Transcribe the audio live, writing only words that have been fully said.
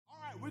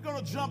We're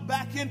going to jump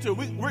back into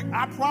it.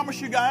 I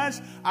promise you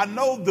guys, I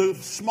know the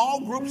small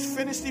groups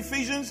finished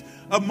Ephesians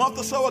a month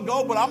or so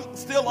ago, but I'm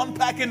still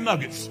unpacking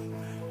nuggets.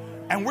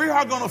 And we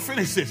are going to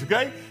finish this,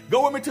 okay?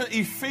 Go with me to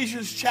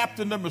Ephesians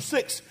chapter number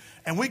 6.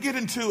 And we get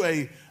into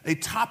a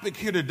topic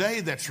here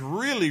today that's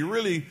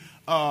really,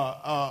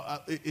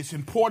 it's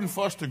important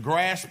for us to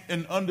grasp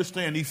and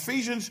understand.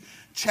 Ephesians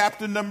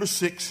chapter number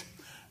 6,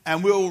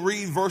 and we'll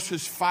read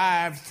verses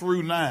 5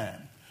 through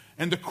 9.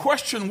 And the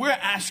question we're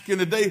asking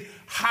today,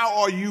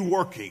 how are you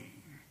working?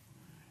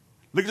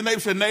 Look at the neighbor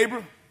and say,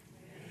 neighbor,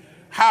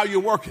 how are you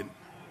working?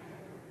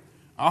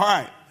 All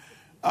right.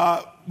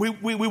 We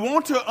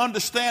want to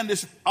understand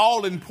this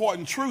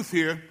all-important truth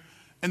here.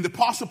 And the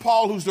Apostle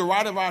Paul, who's the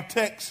writer of our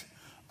text,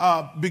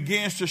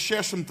 begins to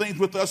share some things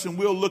with us. And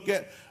we'll look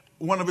at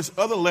one of his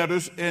other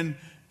letters and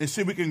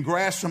see if we can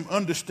grasp some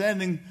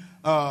understanding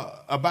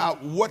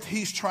about what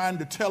he's trying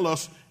to tell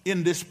us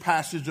in this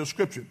passage of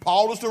Scripture.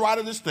 Paul is the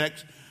writer of this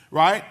text,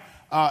 right?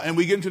 And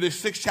we get into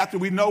this 6th chapter.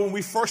 We know when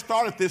we first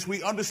started this,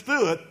 we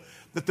understood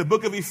that the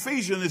book of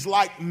Ephesians is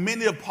like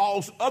many of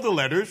Paul's other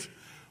letters,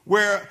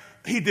 where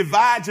he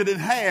divides it in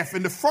half.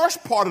 In the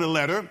first part of the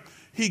letter,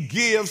 he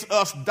gives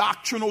us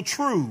doctrinal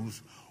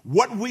truths,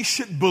 what we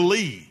should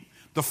believe,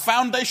 the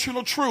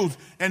foundational truths.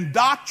 And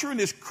doctrine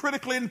is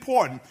critically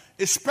important,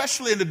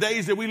 especially in the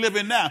days that we live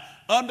in now.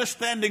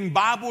 Understanding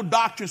Bible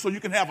doctrine so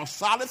you can have a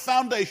solid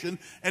foundation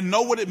and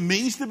know what it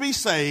means to be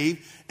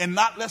saved, and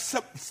not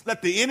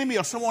let the enemy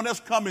or someone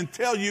else come and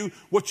tell you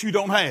what you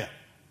don't have.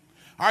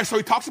 All right, so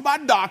he talks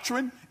about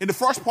doctrine in the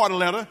first part of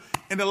the letter.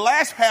 In the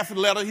last half of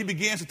the letter, he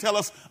begins to tell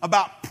us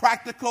about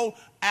practical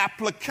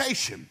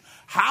application.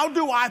 How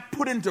do I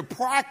put into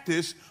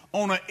practice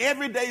on an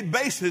everyday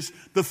basis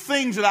the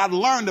things that I've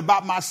learned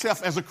about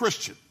myself as a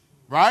Christian,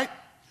 right?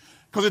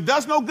 Because it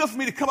does no good for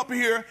me to come up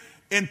here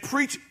and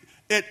preach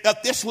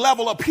at this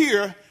level up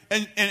here,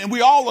 and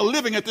we all are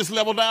living at this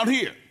level down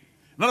here.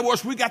 In other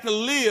words, we got to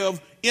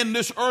live in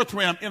this earth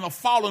realm in a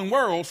fallen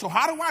world. So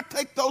how do I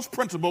take those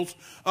principles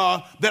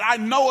that I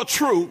know are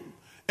true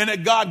and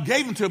that God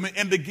gave them to me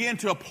and begin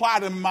to apply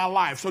them in my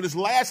life? So this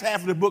last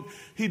half of the book,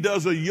 he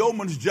does a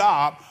yeoman's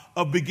job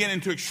of beginning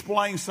to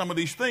explain some of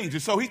these things.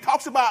 And so he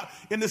talks about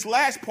in this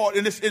last part,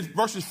 in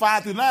verses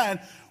 5 through 9,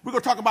 we're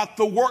going to talk about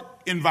the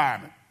work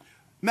environment.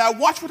 Now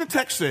watch what the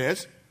text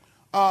says.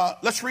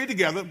 Let's read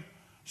together.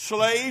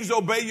 Slaves,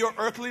 obey your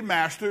earthly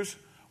masters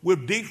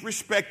with deep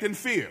respect and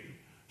fear.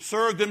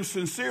 Serve them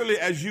sincerely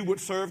as you would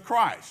serve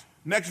Christ.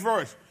 Next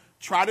verse.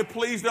 Try to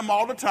please them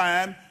all the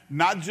time,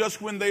 not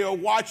just when they are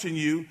watching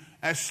you.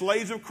 As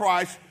slaves of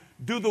Christ,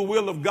 do the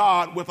will of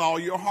God with all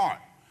your heart.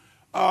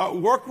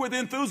 Work with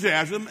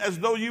enthusiasm as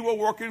though you were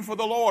working for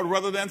the Lord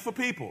rather than for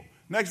people.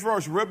 Next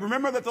verse.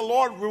 Remember that the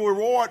Lord will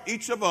reward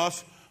each of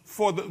us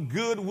for the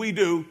good we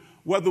do,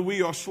 whether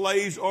we are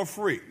slaves or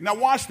free. Now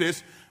watch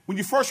this. When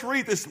you first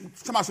read this,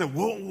 somebody said,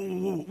 whoa,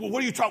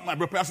 what are you talking about,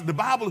 bro, Pastor? The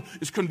Bible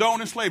is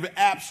condoning slavery.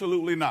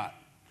 Absolutely not.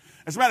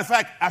 As a matter of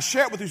fact, I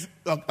shared with you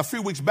a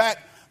few weeks back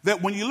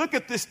that when you look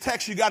at this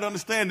text, you got to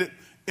understand it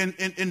in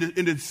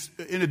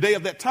the day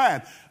of that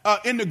time.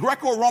 In the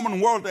Greco-Roman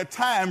world at that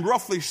time,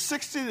 roughly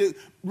 35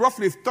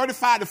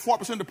 to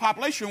 40% of the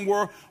population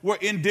were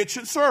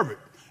indentured servant.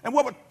 And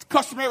what would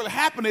customarily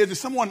happen is if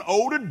someone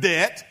owed a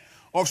debt,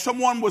 or if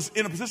someone was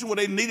in a position where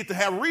they needed to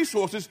have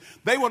resources,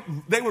 they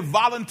would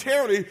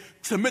voluntarily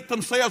submit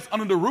themselves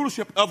under the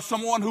rulership of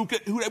someone who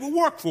they would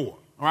work for.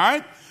 All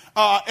right?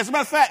 As a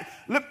matter of fact,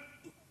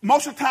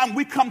 most of the time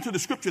we come to the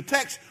scripture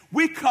text,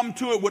 we come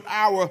to it with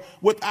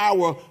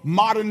our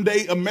modern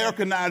day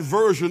Americanized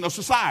version of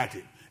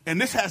society. And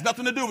this has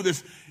nothing to do with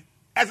this.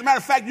 As a matter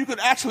of fact, you could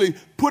actually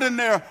put in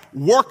there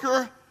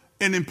worker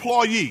and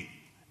employee.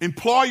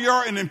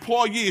 Employer and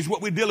employee is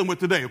what we're dealing with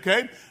today,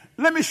 okay?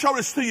 Let me show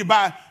this to you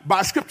by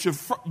scripture,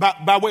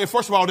 by way of,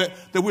 first of all, that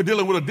we're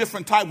dealing with a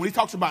different type. When he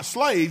talks about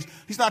slaves,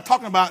 he's not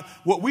talking about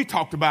what we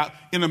talked about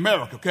in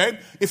America, okay?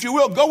 If you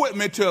will, go with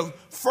me to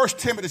 1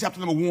 Timothy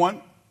chapter number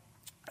 1.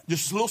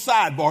 Just a little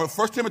sidebar,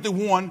 1 Timothy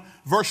 1,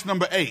 verse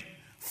number 8.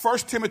 1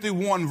 Timothy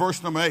 1,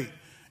 verse number 8.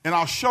 And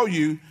I'll show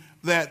you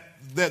that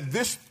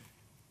this,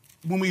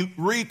 when we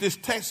read this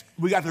text,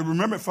 we got to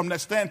remember it from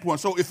that standpoint.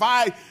 So if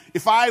I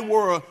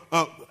were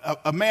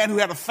a man who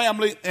had a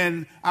family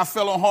and I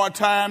fell on hard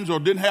times or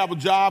didn't have a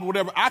job or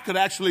whatever, I could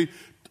actually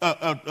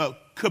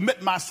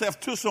commit myself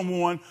to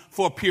someone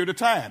for a period of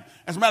time.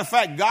 As a matter of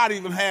fact, God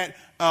even had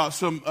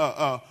some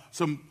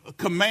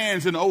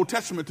commands in the Old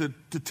Testament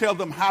to tell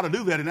them how to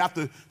do that. And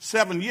after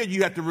 7 years,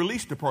 you had to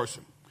release the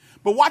person.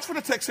 But watch what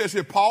the text says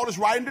here. Paul is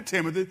writing to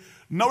Timothy.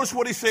 Notice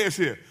what he says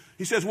here.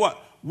 He says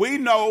what? We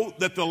know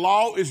that the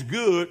law is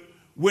good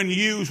when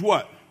used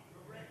what?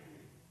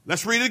 Correctly.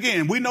 Let's read it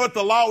again. We know that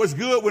the law is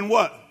good when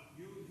what?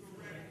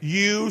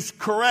 Used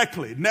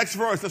correctly. Next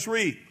verse, let's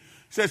read. It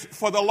says,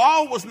 for the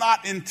law was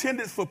not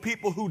intended for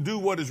people who do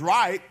what is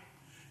right.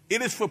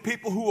 It is for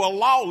people who are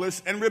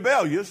lawless and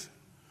rebellious,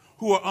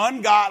 who are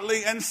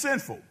ungodly and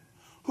sinful,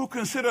 who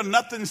consider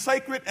nothing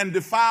sacred and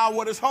defile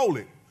what is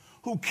holy,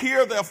 who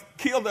kill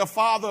their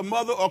father or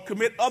mother or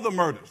commit other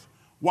murders.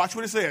 Watch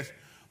what it says.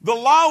 The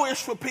law is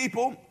for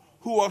people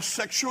who are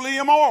sexually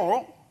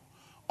immoral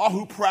or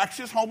who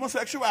practice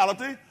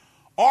homosexuality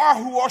or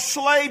who are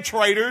slave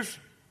traders,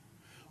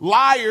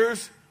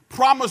 liars,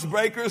 promise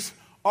breakers,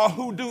 or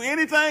who do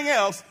anything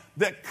else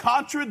that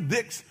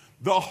contradicts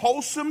the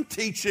wholesome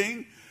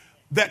teaching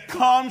that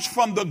comes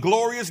from the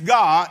glorious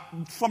God,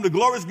 from the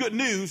glorious good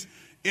news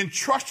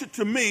entrusted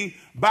to me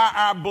by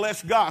our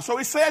blessed God. So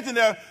he says in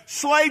there,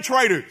 slave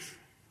traders.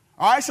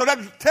 All right, so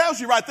that tells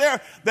you right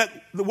there that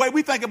the way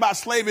we think about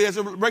slavery as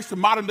it relates to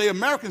modern day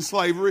American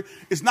slavery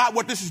is not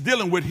what this is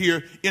dealing with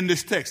here in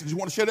this text. I just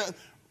want to share that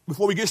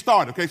before we get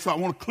started, okay? So I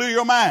want to clear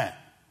your mind.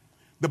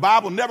 The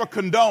Bible never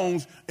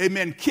condones,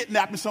 amen,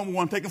 kidnapping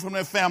someone, taking from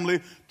their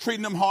family,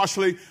 treating them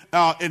harshly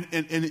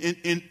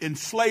in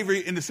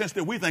slavery in the sense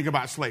that we think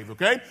about slavery,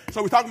 okay?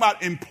 So we're talking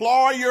about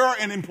employer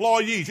and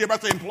employees.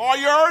 Everybody say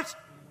employers?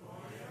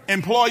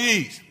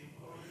 Employees.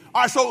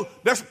 All right, so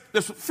there's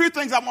a few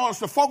things I want us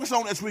to focus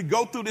on as we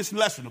go through this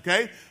lesson,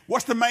 okay?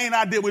 What's the main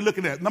idea we're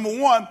looking at? Number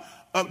one,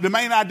 the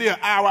main idea,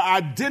 our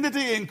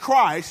identity in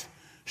Christ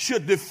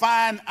should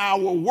define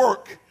our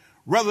work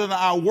rather than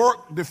our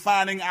work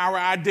defining our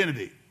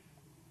identity.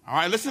 All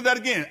right, listen to that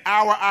again.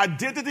 Our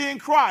identity in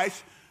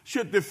Christ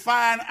should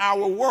define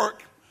our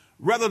work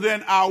rather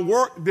than our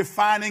work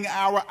defining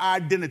our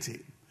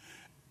identity.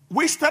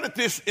 We studied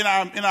this in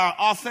our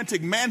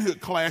authentic manhood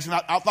class, and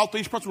I thought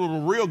these principles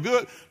were real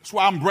good. That's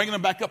why I'm bringing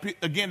them back up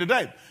again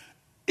today.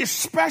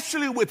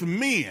 Especially with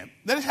men.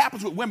 Now, this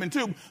happens with women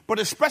too, but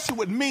especially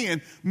with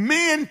men.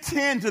 Men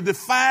tend to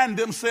define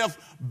themselves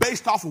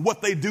based off of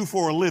what they do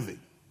for a living.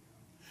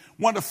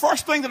 One of the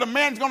first things that a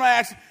man's going to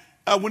ask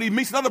when he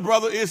meets another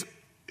brother is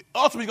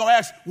ultimately going to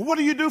ask, well, what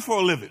do you do for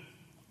a living?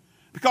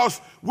 Because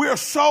we're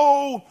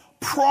so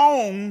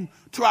prone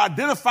to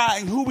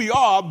identifying who we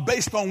are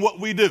based on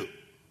what we do.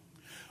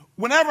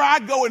 Whenever I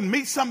go and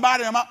meet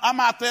somebody, I'm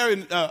out there,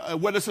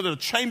 whether it's at a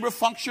chamber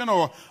function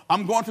or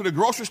I'm going to the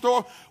grocery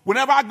store,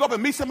 whenever I go up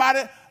and meet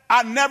somebody,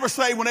 I never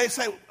say, when they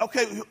say,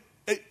 okay,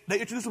 they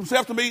introduce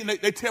themselves to me and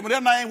they tell me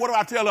their name, what do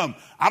I tell them?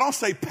 I don't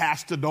say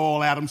Pastor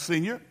Doyle Adams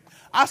Sr.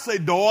 I say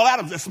Doyle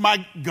Adams. That's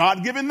my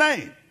God-given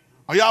name.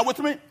 Are y'all with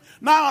me?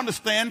 Now, I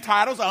understand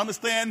titles. I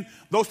understand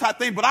those type of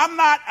things, but I'm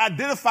not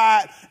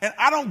identified, and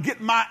I don't get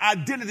my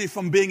identity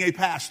from being a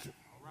pastor.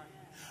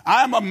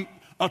 I am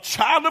a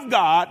child of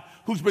God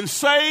who's been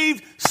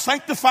saved,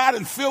 sanctified,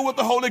 and filled with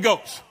the Holy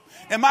Ghost.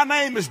 And my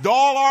name is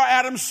Doyle R.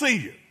 Adams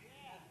Sr.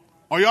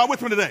 Are y'all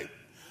with me today?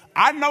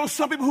 I know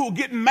some people who will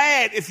get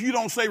mad if you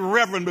don't say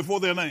Reverend before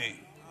their name.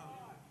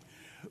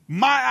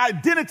 My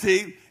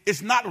identity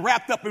is not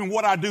wrapped up in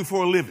what I do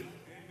for a living.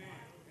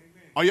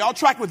 Are y'all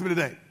tracking with me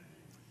today?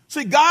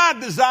 See,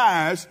 God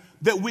desires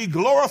that we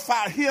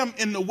glorify him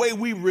in the way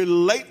we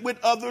relate with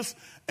others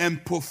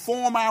and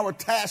perform our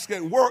task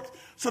at work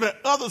so that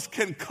others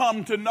can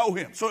come to know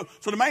him. So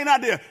the main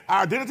idea,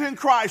 our identity in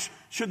Christ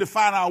should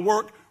define our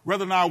work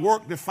rather than our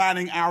work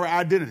defining our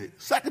identity.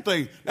 Second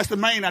thing, that's the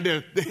main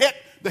idea.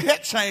 The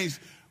head change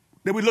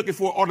that we're looking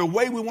for, or the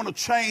way we want to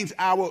change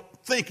our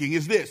thinking,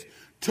 is this: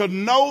 to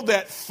know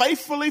that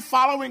faithfully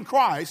following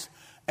Christ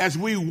as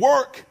we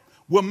work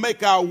will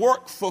make our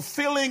work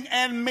fulfilling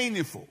and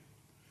meaningful.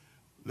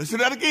 Listen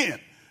to that again.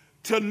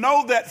 To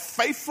know that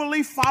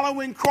faithfully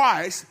following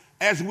Christ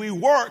as we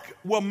work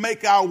will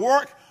make our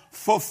work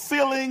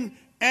fulfilling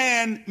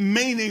and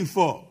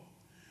meaningful.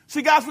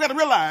 See, guys, we got to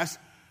realize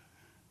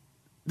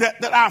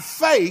that our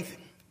faith,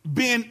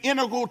 being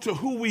integral to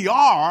who we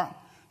are,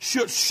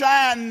 should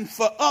shine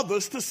for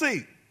others to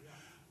see.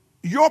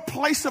 Your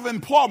place of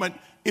employment,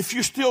 if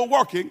you're still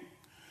working,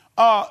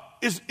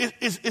 is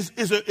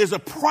a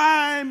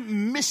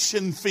prime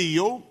mission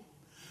field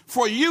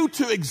for you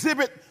to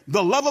exhibit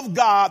the love of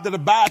God that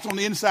abides on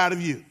the inside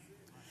of you.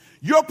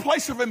 Your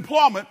place of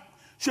employment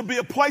should be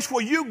a place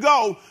where you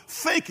go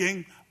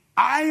thinking,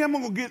 I am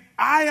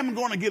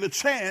going to get a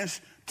chance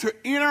to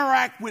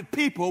interact with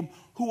people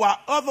who I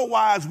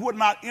otherwise would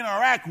not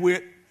interact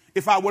with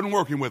if I wasn't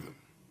working with them.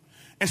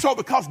 And so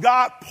because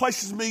God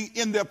places me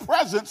in their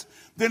presence,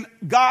 then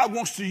God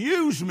wants to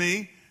use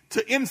me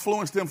to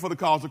influence them for the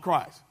cause of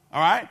Christ. All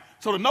right?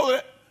 So to know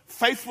that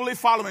faithfully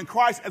following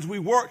Christ as we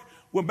work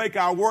will make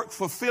our work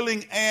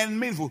fulfilling and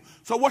meaningful.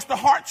 So what's the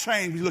heart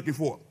change we're looking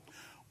for?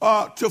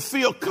 To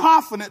feel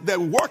confident that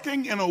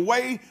working in a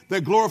way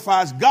that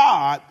glorifies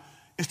God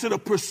instead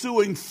of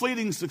pursuing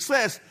fleeting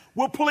success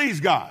will please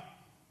God.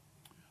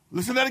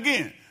 Listen to that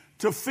again.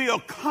 To feel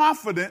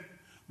confident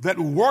that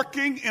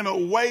working in a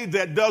way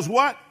that does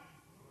what?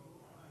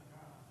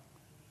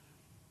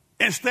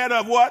 Instead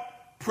of what?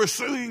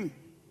 Pursuing.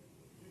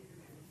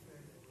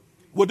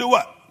 Will do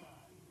what?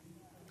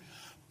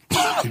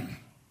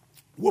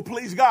 Will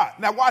please God.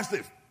 Now watch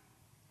this.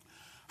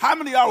 How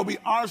many of y'all will be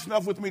honest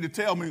enough with me to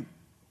tell me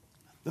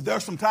that there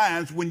are some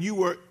times when you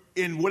were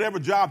in whatever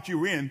job you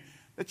were in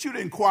that you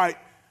didn't quite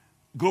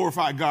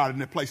glorify God in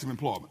that place of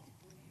employment?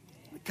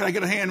 Can I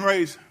get a hand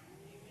raised?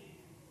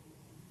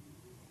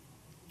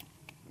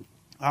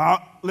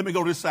 Let me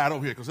go this side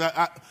over here, because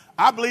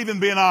I believe in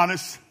being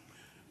honest.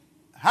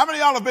 How many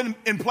of y'all have been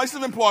in places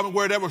of employment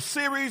where there were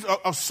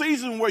a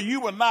season where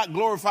you were not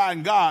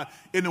glorifying God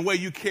in the way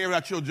you carried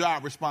out your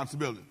job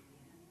responsibility?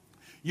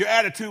 Your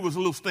attitude was a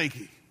little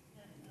stinky.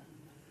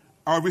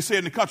 Or we say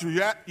in the country,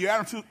 your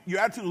attitude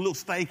was a little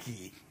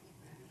stanky.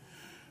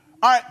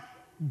 All right,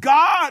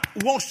 God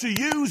wants to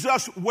use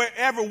us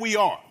wherever we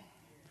are.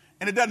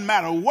 And it doesn't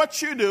matter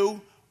what you do,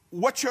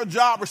 what your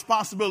job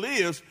responsibility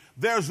is,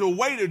 there's a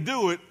way to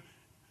do it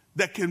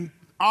that can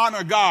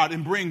honor God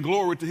and bring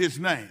glory to his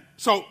name.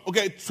 So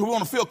we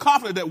want to feel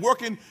confident that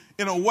working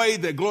in a way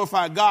that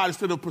glorifies God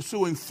instead of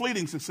pursuing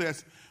fleeting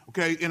success,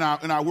 in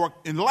our work.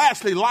 And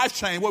lastly, life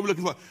change, what we're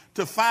looking for,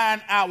 to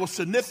find our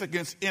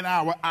significance in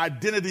our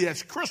identity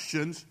as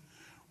Christians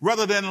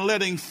rather than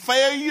letting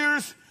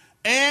failures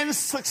and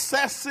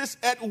successes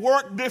at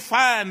work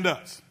define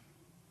us.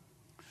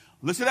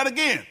 Listen to that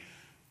again.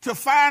 To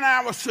find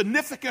our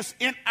significance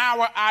in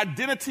our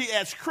identity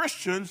as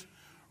Christians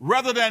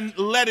rather than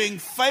letting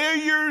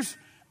failures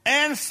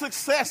and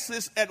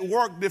successes at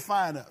work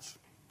define us.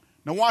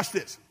 Now watch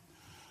this.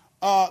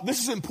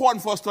 This is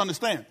important for us to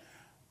understand.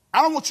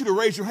 I don't want you to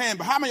raise your hand,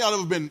 but how many of y'all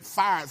have ever been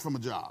fired from a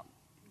job?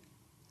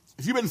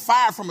 If you've been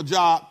fired from a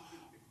job,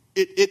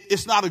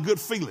 it's not a good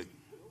feeling,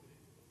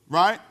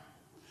 right?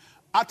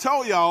 I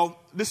told y'all,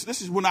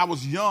 this is when I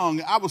was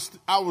young. I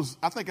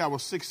think I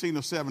was 16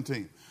 or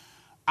 17.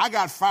 I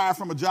got fired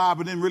from a job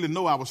and didn't really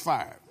know I was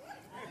fired.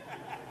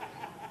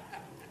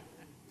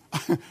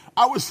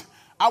 I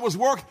was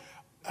working.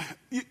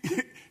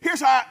 Here's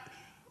how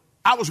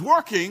I was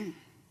working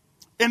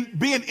and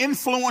being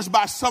influenced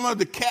by some of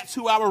the cats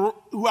who I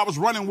was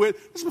running with.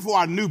 This is before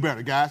I knew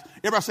better, guys.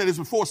 Everybody say this is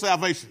before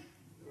salvation.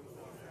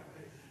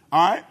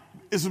 All right?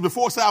 This is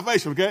before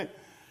salvation, okay?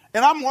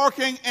 And I'm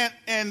working,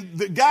 and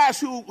the guys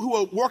who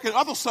were working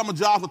other summer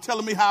jobs were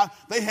telling me how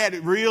they had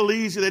it real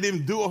easy. They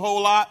didn't do a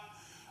whole lot.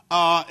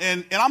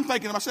 And I'm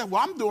thinking to myself,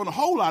 well, I'm doing a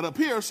whole lot up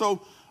here,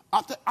 so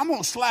I'm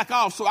going to slack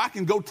off so I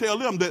can go tell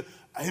them that,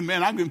 hey,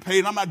 man, I'm getting paid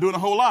and I'm not doing a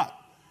whole lot.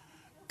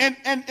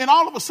 And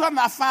all of a sudden,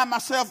 I find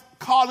myself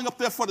calling up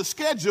there for the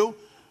schedule,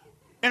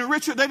 and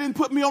Richard, they didn't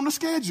put me on the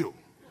schedule.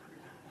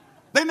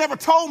 They never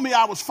told me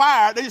I was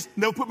fired. They just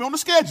never put me on the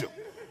schedule.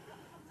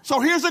 So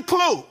here's a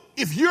clue.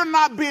 If you're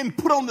not being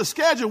put on the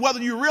schedule,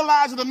 whether you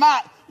realize it or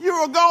not,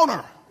 you're a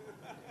goner.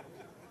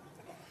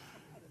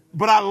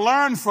 But I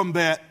learned from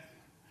that,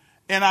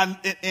 and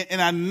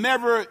I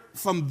never,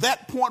 from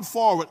that point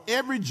forward,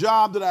 every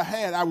job that I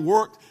had, I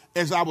worked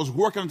as I was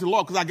working unto the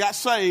Lord, because I got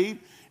saved,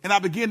 and I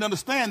began to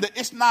understand that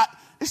it's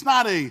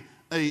not a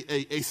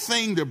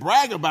thing to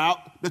brag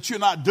about that you're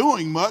not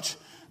doing much,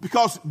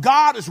 because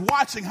God is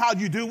watching how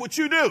you do what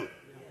you do.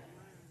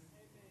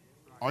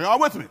 Are y'all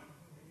with me?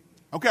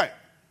 Okay.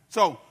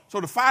 So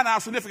to find our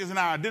significance in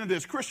our identity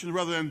as Christians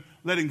rather than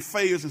letting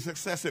failures and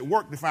success at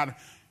work define it.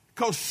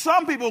 Because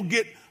some people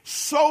get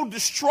so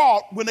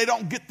distraught when they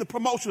don't get the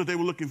promotion that they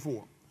were looking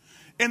for.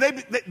 And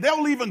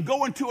they'll even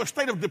go into a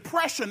state of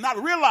depression,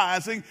 not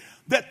realizing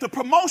that the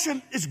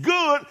promotion is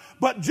good,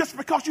 but just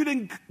because you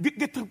didn't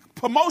get the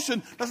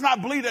promotion does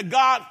not believe that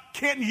God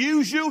can't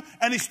use you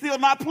and he's still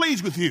not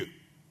pleased with you.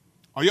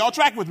 Are y'all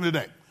tracking with me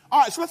today?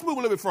 All right, so let's move a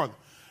little bit further.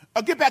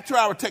 I'll get back to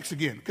our text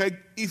again, okay?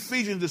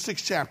 Ephesians, the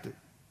 6th chapter.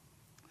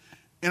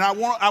 And I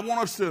want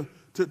us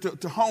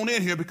to hone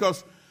in here,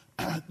 because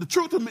the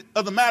truth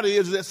of the matter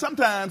is that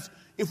sometimes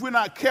if we're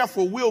not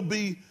careful, we'll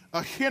be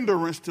a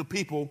hindrance to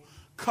people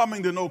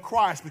coming to know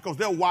Christ because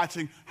they're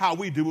watching how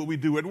we do what we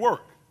do at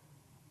work.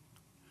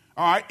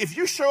 All right? If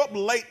you show up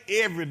late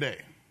every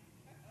day.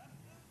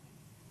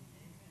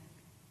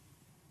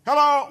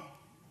 Hello?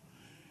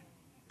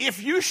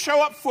 If you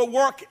show up for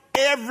work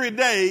every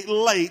day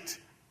late,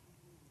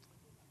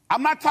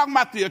 I'm not talking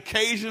about the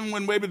occasion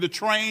when maybe the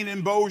train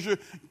in Bossier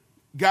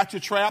got you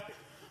trapped.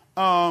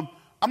 I'm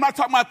not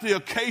talking about the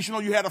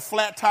occasional you had a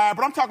flat tire,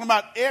 but I'm talking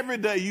about every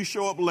day you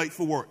show up late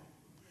for work.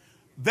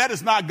 That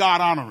is not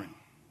God honoring.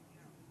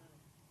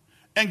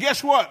 And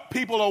guess what?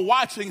 People are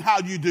watching how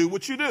you do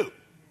what you do.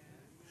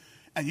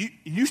 And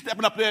you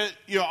stepping up there,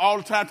 all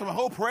the time talking,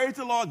 oh, praise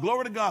the Lord,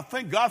 glory to God,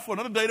 thank God for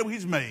another day that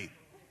he's made.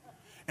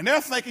 And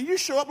they're thinking you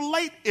show up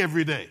late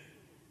every day,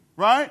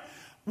 right?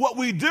 What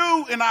we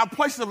do in our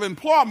places of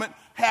employment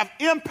have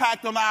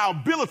impact on our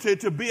ability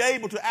to be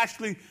able to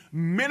actually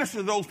minister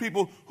to those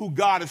people who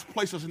God has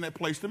placed us in that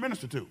place to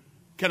minister to.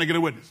 Can I get a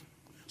witness?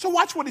 So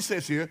watch what he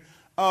says here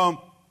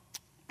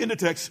in the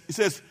text. It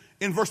says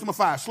in verse number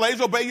 5, slaves,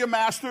 obey your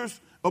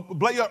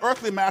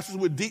earthly masters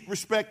with deep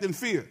respect and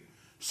fear.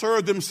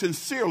 Serve them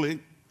sincerely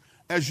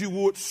as you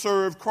would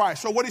serve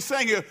Christ. So what he's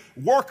saying here,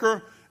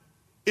 worker,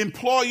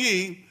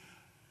 employee,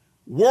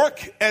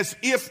 work as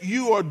if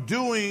you are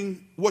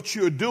doing what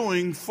you're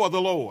doing for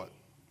the Lord.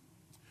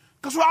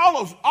 Because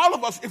all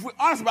of us, if we're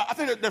honest about it, I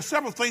think that there's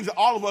several things that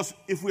all of us,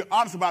 if we're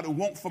honest about it,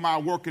 want from our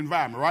work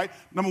environment, right?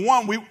 Number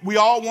one, we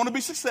all want to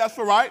be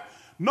successful, right?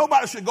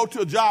 Nobody should go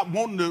to a job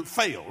wanting to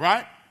fail,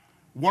 right?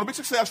 We want to be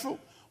successful.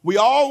 We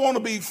all want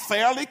to be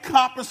fairly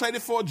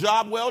compensated for a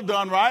job well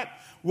done, right?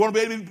 We want to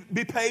be able to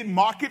be paid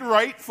market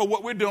rate for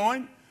what we're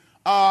doing.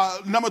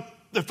 The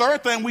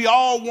third thing, we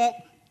all want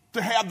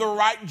to have the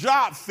right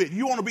job fit.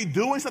 You want to be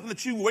doing something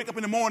that you wake up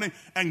in the morning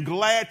and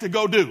glad to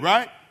go do,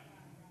 right?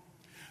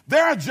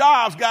 There are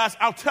jobs, guys,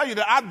 I'll tell you,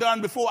 that I've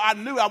done before I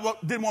knew I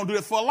didn't want to do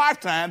it for a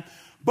lifetime.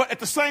 But at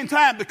the same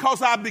time,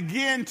 because I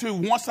began to,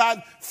 once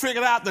I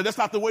figured out that that's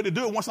not the way to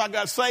do it, once I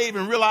got saved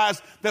and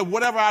realized that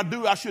whatever I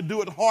do, I should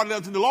do it heartily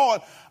unto the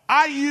Lord,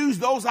 I used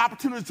those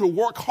opportunities to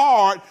work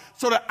hard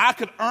so that I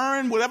could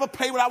earn whatever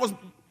pay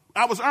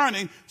I was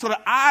earning, so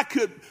that I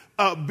could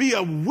be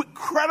a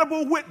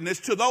credible witness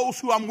to those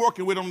who I'm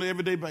working with on an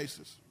everyday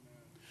basis.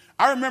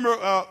 I remember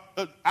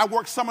I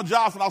worked summer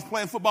jobs when I was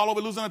playing football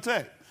over at Louisiana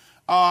Tech.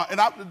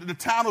 The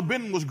town of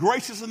Benton was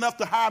gracious enough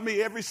to hire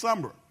me every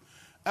summer.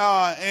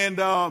 And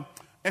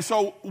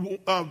so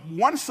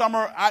one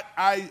summer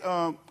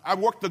I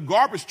worked the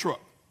garbage truck.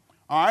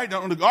 All right,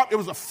 it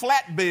was a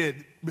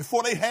flatbed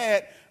before they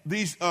had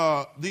these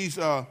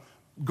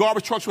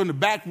garbage trucks in the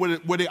back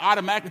where they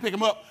automatically pick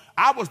them up.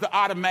 I was the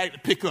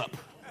automatic pickup.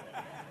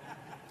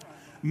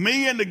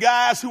 Me and the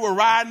guys who were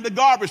riding the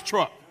garbage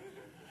truck.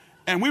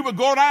 And we would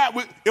go down.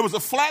 It was a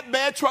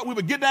flatbed truck. We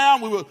would get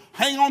down. We would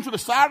hang on to the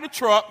side of the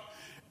truck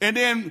and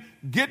then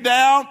get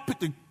down,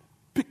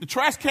 pick the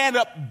trash can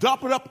up,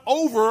 dump it up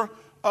over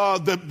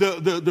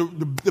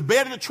the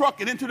bed of the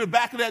truck and into the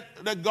back of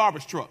that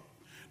garbage truck.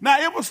 Now,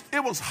 it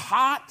was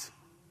hot.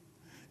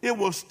 It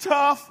was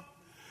tough.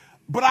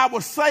 But I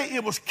would say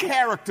it was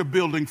character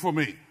building for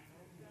me.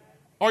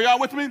 Are y'all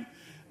with me?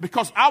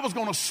 Because I was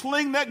going to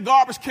sling that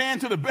garbage can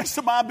to the best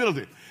of my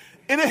ability.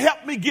 And it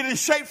helped me get in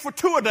shape for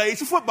 2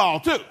 days of football,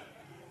 too.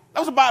 That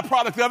was a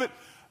byproduct of it.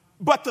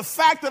 But the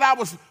fact that I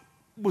was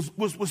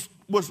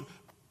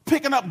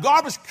picking up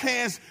garbage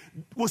cans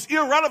was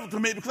irrelevant to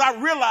me because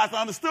I realized,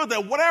 I understood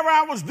that whatever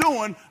I was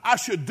doing, I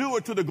should do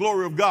it to the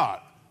glory of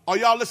God. Are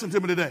y'all listening to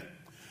me today?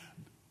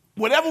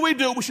 Whatever we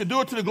do, we should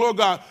do it to the glory of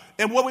God.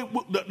 And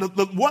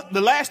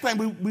the last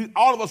thing we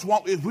all of us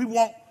want is we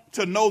want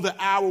to know that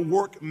our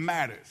work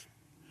matters.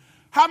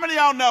 How many of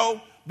y'all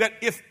know that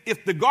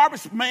if the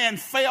garbage man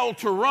failed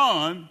to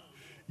run,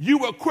 you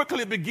will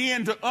quickly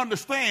begin to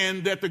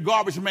understand that the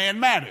garbage man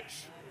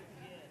matters?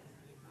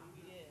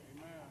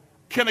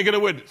 Can I get a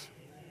witness?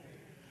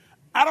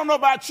 I don't know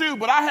about you,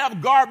 but I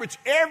have garbage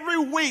every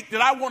week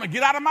that I want to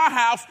get out of my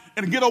house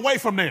and get away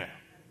from there.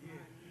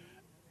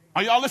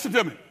 Are y'all listening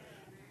to me?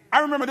 I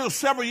remember this was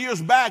several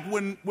years back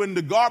when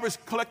the garbage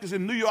collectors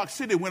in New York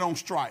City went on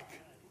strike.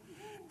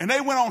 And they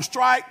went on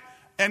strike,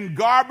 and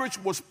garbage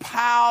was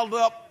piled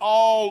up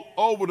all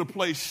over the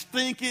place,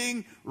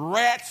 stinking,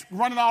 rats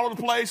running all over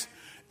the place.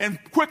 And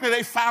quickly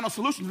they found a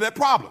solution to that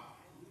problem.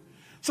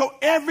 So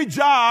every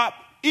job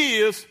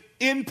is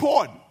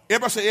important.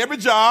 Everybody say every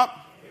job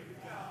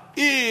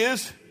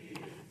is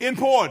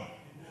important.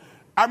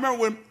 I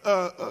remember when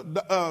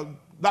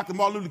Dr.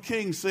 Martin Luther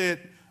King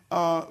said,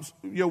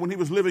 when he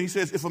was living, he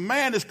says, if a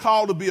man is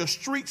called to be a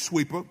street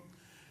sweeper,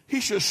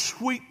 he should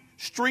sweep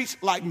streets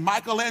like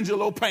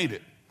Michelangelo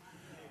painted,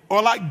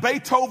 or like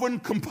Beethoven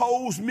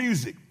composed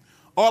music,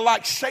 or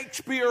like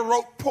Shakespeare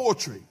wrote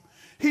poetry.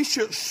 He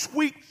should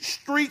sweep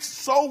streets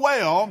so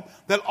well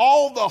that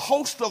all the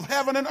hosts of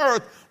heaven and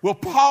earth will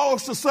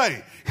pause to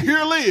say,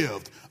 here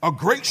lived a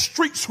great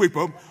street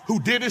sweeper who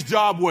did his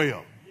job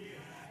well.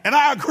 And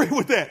I agree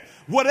with that.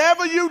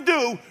 Whatever you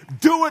do,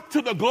 do it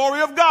to the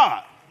glory of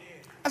God.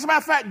 As a matter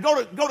of fact,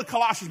 go to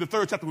Colossians, the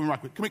 3rd chapter, right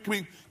quick.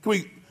 Can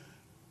we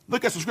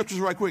look at some scriptures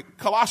right quick?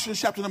 Colossians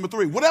chapter number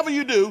 3. Whatever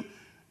you do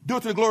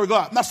it to the glory of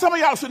God. Now, some of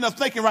y'all are sitting there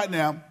thinking right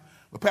now,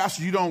 well,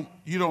 Pastor, you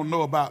don't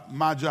know about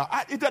my job.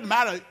 It doesn't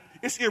matter.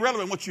 It's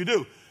irrelevant what you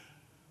do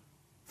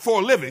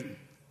for a living.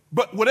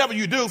 But whatever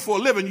you do for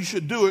a living, you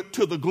should do it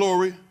to the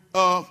glory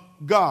of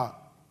God.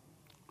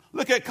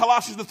 Look at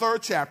Colossians, the 3rd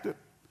chapter,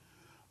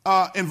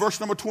 in verse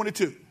number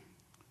 22.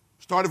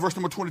 Start at verse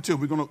number 22.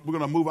 We're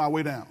gonna move our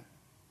way down.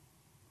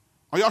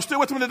 Are y'all still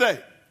with me today?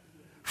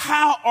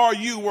 How are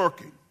you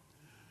working?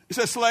 It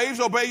says, slaves,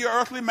 obey your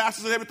earthly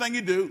masters in everything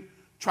you do.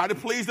 Try to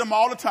please them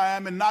all the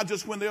time and not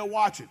just when they're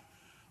watching.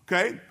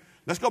 Okay?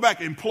 Let's go back.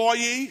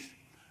 Employees,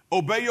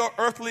 obey your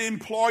earthly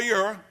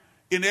employer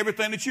in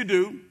everything that you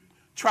do.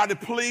 Try to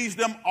please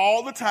them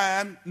all the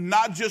time,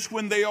 not just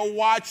when they are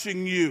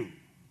watching you.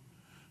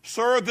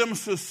 Serve them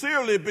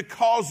sincerely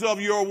because of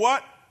your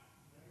what?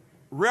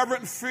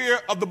 Reverent fear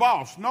of the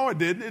boss. No, it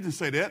didn't. It didn't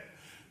say that.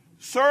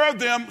 Serve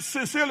them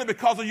sincerely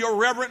because of your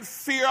reverent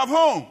fear of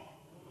whom?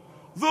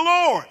 The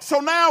Lord. So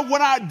now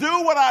when I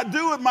do what I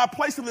do at my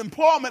place of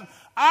employment,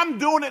 I'm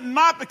doing it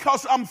not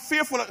because I'm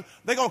fearful that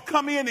they're going to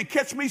come in and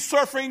catch me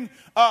surfing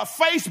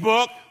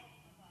Facebook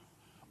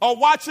or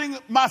watching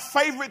my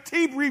favorite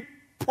TV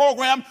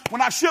program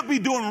when I should be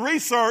doing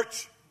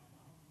research.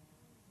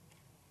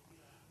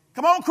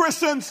 Come on,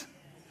 Christians.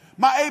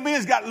 My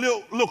amens got a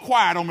little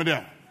quiet on me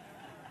there.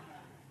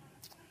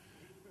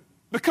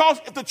 Because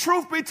if the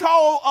truth be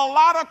told, a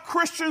lot of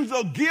Christians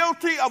are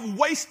guilty of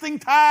wasting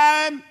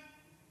time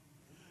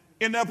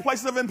in their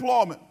places of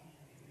employment.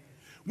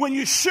 When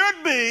you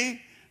should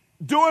be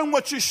doing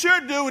what you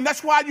should do, and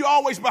that's why you're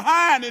always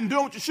behind in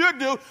doing what you should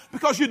do,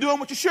 because you're doing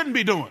what you shouldn't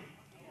be doing.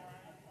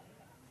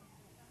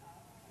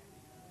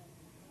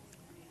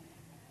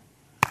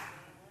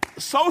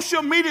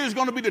 social media is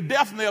going to be the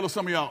death knell of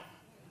some of y'all.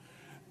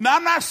 Now,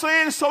 I'm not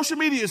saying social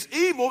media is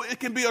evil. It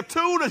can be a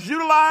tool that's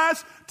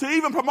utilized to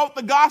even promote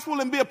the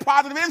gospel and be a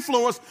positive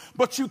influence,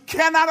 but you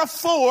cannot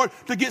afford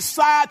to get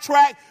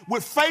sidetracked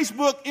with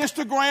Facebook,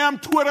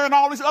 Instagram, Twitter, and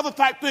all these other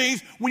type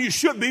things when you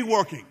should be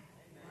working.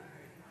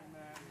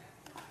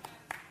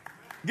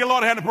 Give the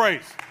Lord a hand of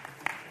praise.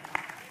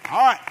 All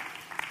right.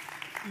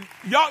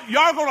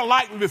 Y'all going to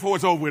like me before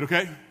it's over with,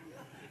 okay?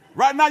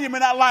 Right now you may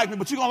not like me,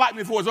 but you're going to like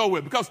me before it's over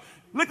with, because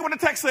look at what the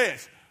text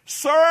says.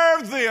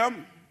 Serve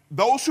them,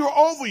 those who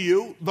are over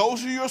you,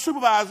 those who are your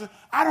supervisors.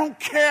 I don't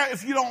care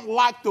if you don't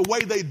like the way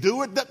they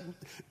do it.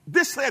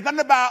 This says nothing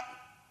about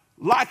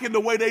liking the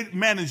way they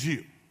manage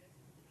you.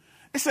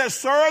 It says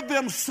serve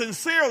them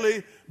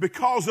sincerely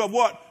because of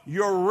what?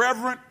 Your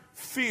reverent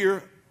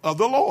fear of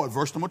the Lord.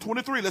 Verse number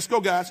 23. Let's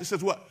go, guys. It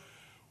says what?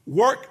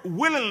 Work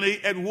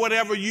willingly at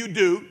whatever you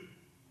do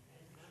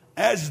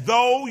as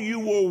though you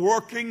were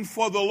working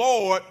for the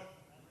Lord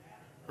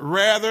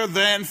rather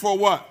than for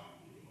what?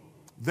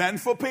 Than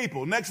for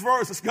people. Next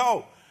verse, let's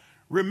go.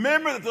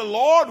 Remember that the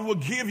Lord will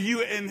give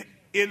you an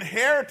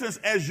inheritance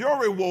as your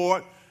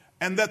reward,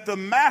 and that the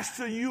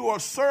master you are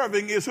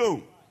serving is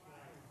who?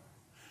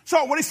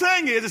 So what he's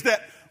saying is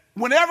that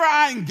whenever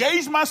I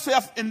engage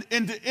myself in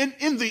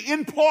the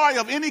employ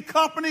of any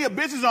company, a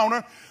business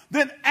owner,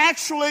 then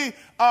actually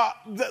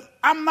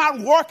I'm not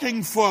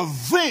working for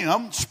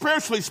them,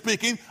 spiritually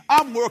speaking.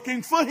 I'm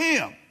working for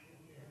him.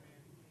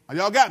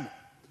 Y'all got me?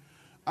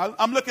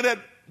 I'm looking at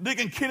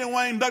Deacon Kenny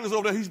Wayne Douglas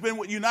over there. He's been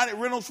with United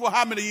Rentals for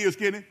how many years,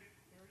 Kenny?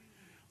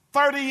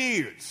 30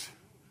 years.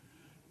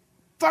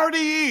 30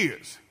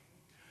 years.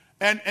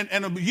 And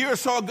a year or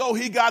so ago,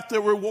 he got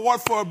the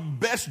reward for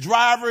best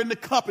driver in the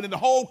company, the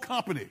whole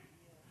company.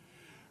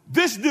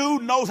 This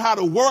dude knows how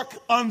to work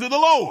under the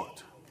Lord.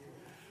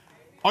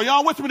 Are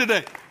y'all with me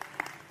today?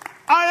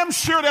 I am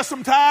sure there's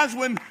some times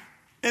when,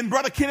 and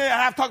Brother Kenny and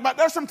I have talked about,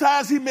 there's some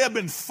times he may have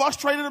been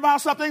frustrated about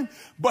something,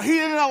 but he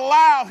didn't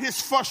allow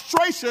his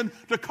frustration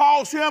to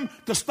cause him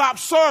to stop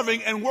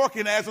serving and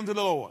working as unto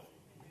the Lord.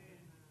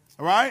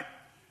 All right?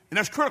 And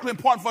that's critically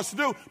important for us to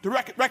do, to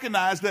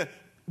recognize that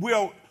we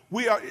are,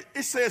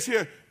 it says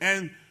here,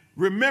 and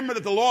remember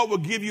that the Lord will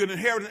give you an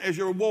inheritance as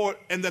your reward,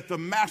 and that the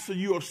master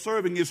you are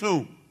serving is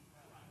whom?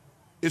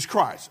 Is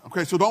Christ.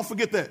 Okay, so don't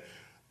forget that.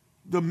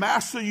 The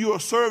master you are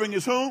serving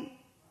is whom?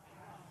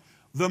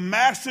 The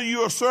master you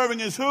are serving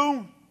is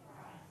who?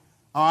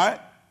 All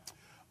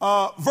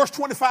right. Verse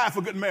 25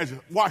 for good measure.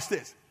 Watch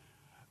this.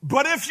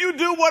 But if you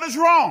do what is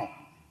wrong,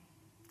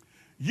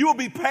 you will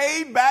be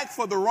paid back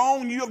for the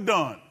wrong you have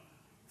done.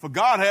 For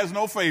God has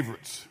no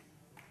favorites.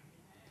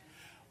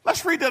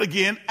 Let's read that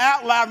again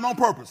out loud and on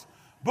purpose.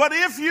 But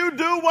if you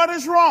do what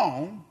is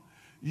wrong,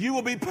 you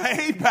will be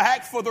paid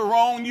back for the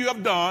wrong you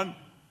have done.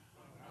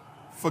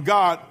 For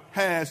God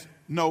has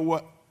no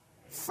what?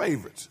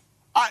 Favorites.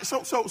 All right, so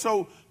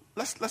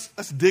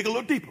let's dig a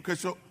little deeper. Okay,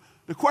 so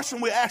the question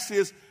we ask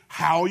is,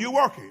 how are you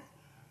working?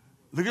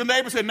 Look at your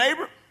neighbor and say,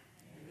 neighbor,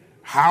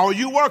 how are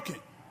you working?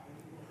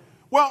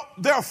 Well,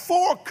 there are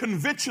 4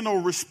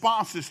 conventional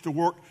responses to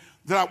work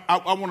that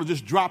I want to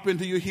just drop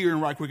into your hearing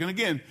right quick. And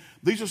again,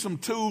 these are some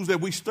tools that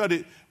we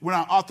studied in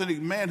our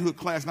authentic manhood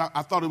class, and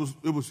I thought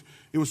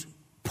it was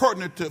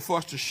pertinent for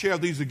us to share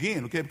these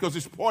again, okay? Because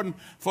it's important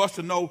for us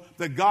to know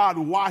that God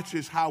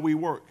watches how we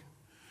work.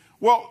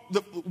 Well,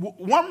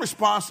 one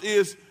response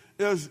is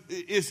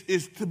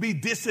to be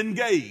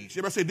disengaged.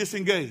 Everybody say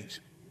disengaged.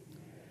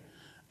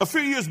 A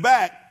few years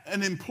back,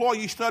 an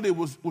employee study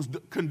was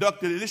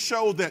conducted, and it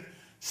showed that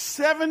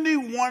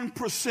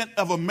 71%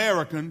 of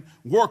American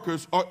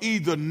workers are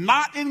either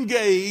not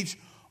engaged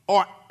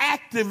or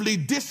actively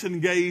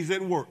disengaged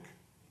at work.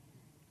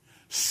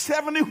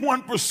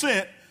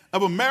 71%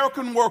 of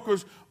American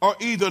workers are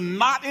either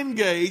not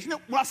engaged.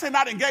 When I say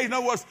not engaged, in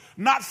other words,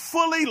 not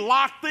fully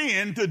locked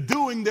in to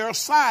doing their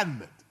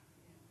assignment.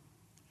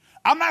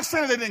 I'm not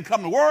saying they didn't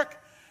come to work,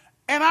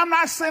 and I'm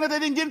not saying that they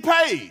didn't get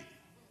paid,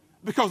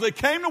 because they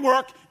came to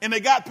work and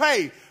they got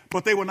paid,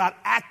 but they were not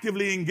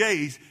actively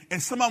engaged,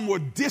 and some of them were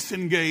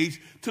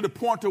disengaged to the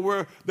point to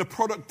where the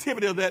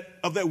productivity of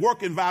that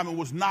work environment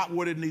was not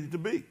what it needed to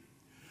be.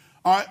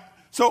 All right.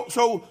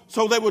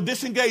 So they were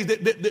disengaged.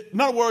 In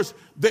other words,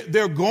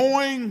 they're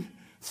going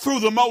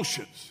through the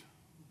motions.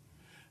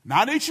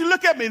 Now I need you to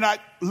look at me. Now,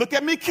 look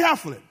at me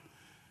carefully.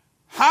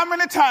 How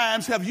many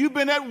times have you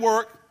been at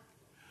work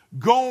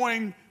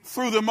going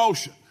through the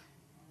motion?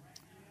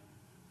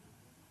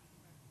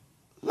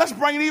 Let's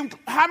bring it even.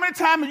 How many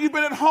times have you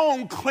been at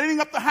home cleaning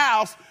up the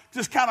house,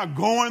 just kind of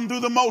going through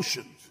the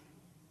motions?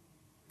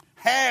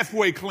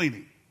 Halfway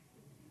cleaning.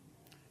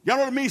 Y'all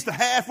know what it means to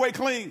halfway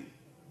clean?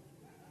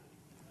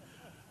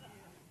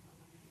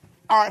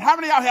 All right, how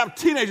many of y'all have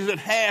teenagers that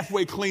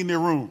halfway clean their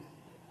room?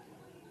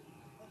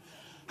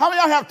 How many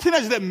of y'all have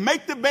teenagers that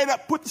make the bed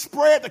up, put the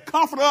spread, the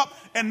comforter up,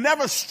 and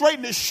never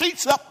straighten the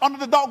sheets up under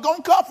the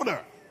doggone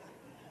comforter?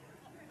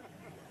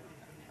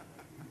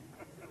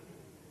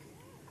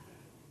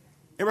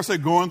 Everybody say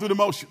going through the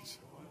motions.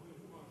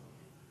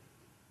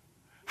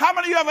 How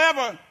many of you have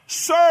ever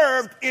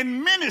served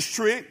in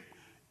ministry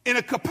in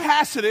a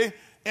capacity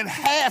and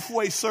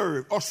halfway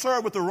served or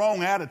served with the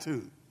wrong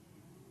attitude?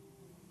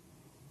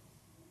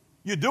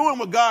 You're doing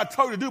what God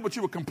told you to do, but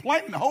you were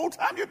complaining the whole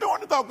time you're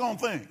doing the doggone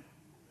thing.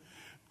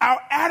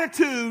 Our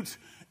attitudes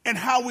and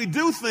how we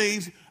do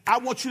things, I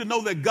want you to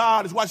know that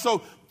God is why.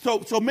 So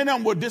many of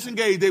them were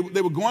disengaged. They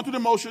were going through the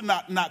motion,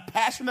 not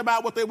passionate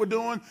about what they were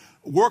doing.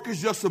 Work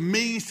is just a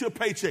means to a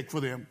paycheck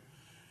for them.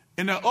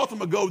 And their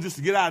ultimate goal is just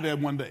to get out of there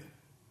one day.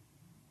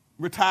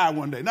 Retire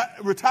one day. Now,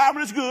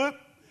 retirement is good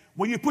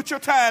when you put your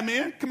time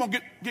in. Come on,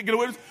 get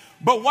away with this.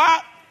 But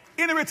why?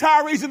 Any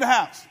retirees in the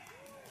house?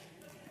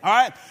 All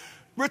right?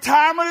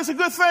 Retirement is a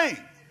good thing.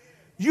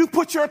 You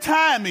put your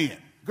time in,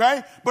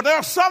 okay? But there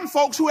are some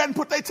folks who hadn't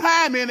put their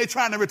time in, they're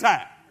trying to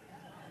retire.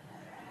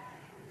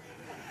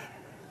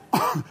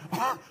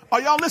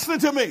 Are y'all listening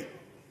to me?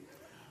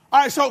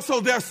 All right, so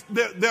there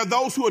are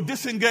those who are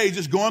disengaged,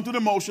 just going through the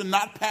motion,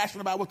 not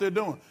passionate about what they're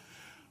doing.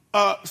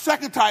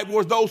 Second type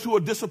was those who are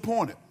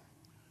disappointed.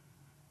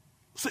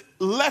 See,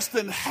 less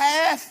than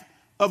half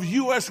of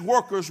U.S.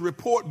 workers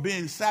report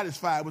being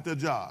satisfied with their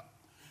job.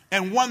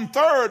 And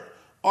 1/3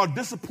 are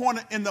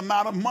disappointed in the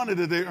amount of money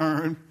that they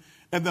earn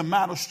and the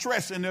amount of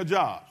stress in their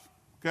jobs.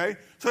 Okay?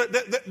 So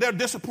they're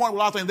disappointed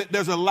with a lot of things.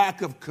 There's a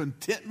lack of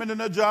contentment in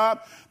their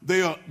job. They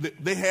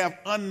have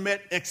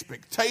unmet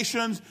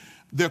expectations.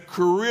 Their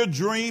career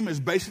dream has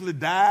basically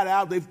died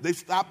out. They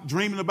stopped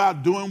dreaming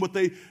about doing what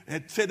they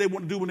had said they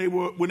wanted to do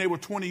when they were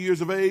 20 years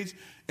of age.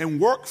 And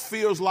work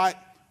feels like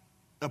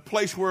a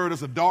place where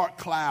there's a dark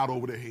cloud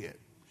over their head.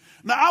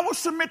 Now, I will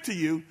submit to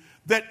you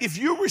that if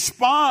you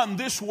respond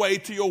this way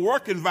to your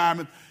work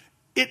environment,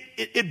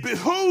 it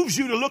behooves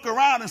you to look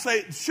around and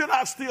say, should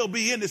I still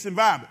be in this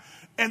environment?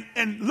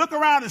 And look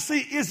around and see,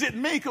 is it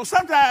me? Because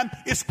sometimes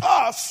it's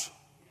us.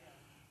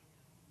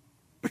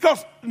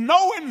 Because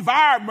no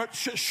environment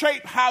should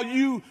shape how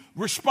you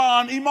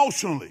respond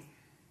emotionally,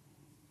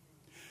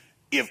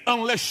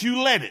 unless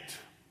you let it.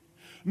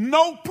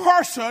 No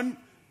person,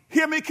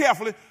 hear me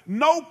carefully,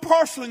 no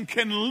person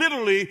can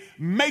literally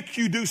make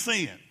you do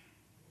sin.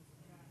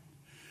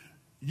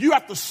 You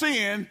have to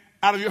sin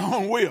out of your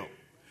own will.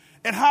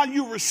 And how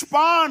you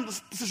respond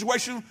to the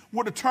situation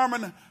will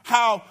determine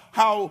how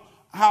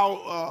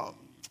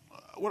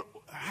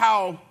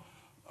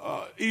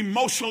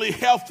emotionally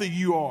healthy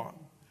you are.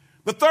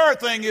 The third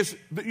thing is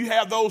that you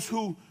have those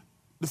who,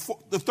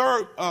 the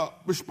third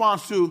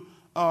response to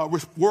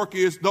work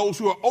is those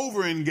who are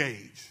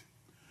over-engaged.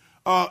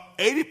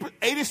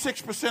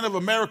 86% of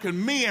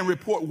American men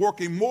report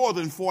working more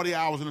than 40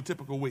 hours in a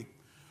typical week,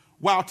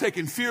 while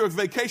taking fewer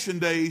vacation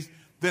days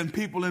than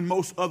people in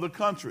most other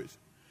countries.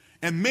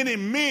 And many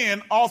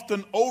men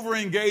often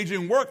over-engage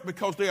in work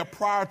because they are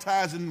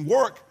prioritizing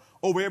work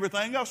over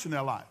everything else in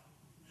their life.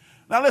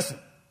 Now listen,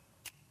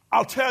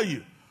 I'll tell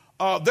you,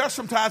 there's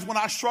some times when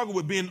I struggle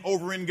with being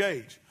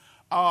over-engaged.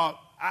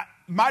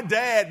 My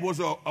dad was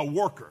a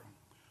worker.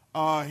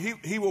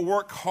 He would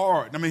work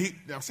hard. I mean,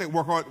 I say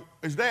work hard.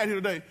 His dad here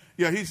today,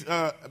 yeah, he's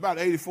about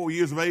 84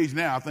 years of age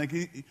now, I think.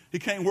 He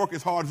can't work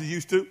as hard as he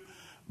used to.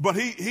 But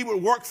he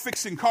would work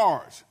fixing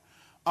cars.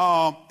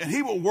 And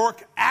he would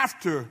work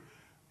after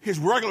his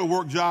regular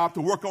work job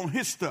to work on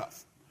his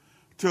stuff,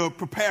 to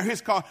prepare his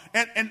car.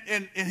 And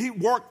he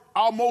worked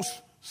almost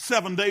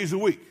 7 days a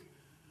week.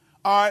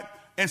 All right?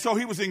 And so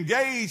he was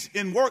engaged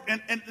in work.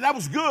 And that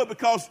was good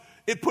because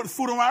it put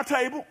food on our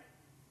table.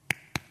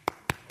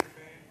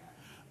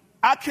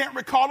 I can't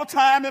recall a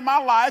time in my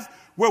life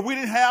where we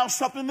didn't have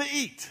something to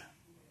eat.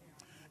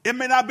 It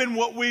may not have been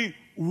what we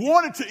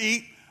wanted to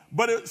eat,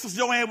 but Sister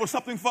Joanne was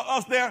something for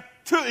us there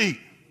to eat.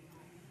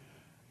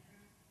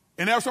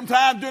 And there were some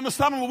times during the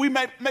summer when we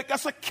make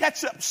us a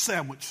ketchup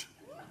sandwich.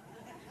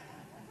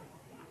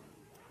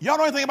 Y'all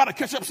know anything about a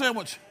ketchup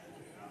sandwich?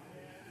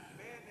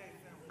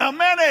 A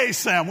mayonnaise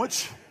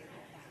sandwich.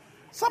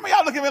 Some of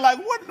y'all look at me like,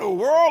 what in the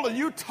world are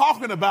you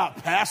talking about,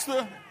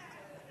 Pastor?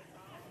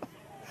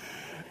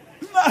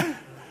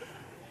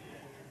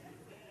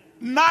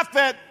 Not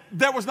that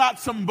there was not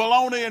some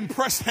bologna and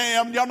pressed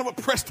ham. Y'all know what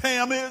pressed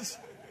ham is?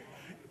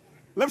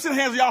 Let me see the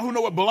hands of y'all who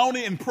know what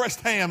bologna and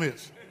pressed ham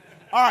is.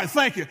 All right,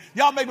 thank you.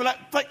 Y'all make me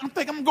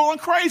think I'm going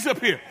crazy up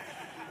here.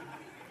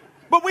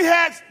 But we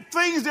had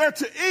things there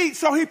to eat,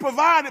 so he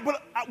provided.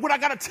 But what I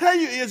got to tell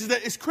you is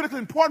that it's critically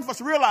important for us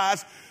to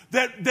realize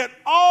that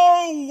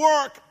all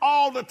work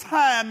all the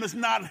time is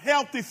not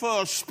healthy for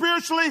us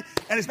spiritually,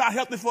 and it's not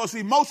healthy for us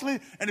emotionally,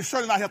 and it's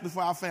certainly not healthy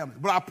for our families.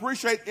 But I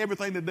appreciate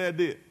everything that Dad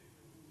did.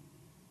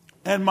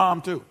 And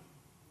Mom, too.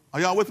 Are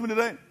y'all with me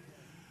today?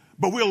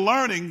 But we're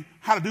learning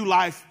how to do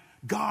life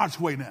God's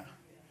way now.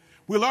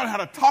 We're learning how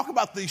to talk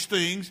about these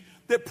things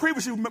that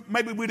previously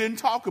maybe we didn't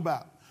talk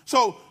about.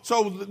 So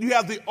you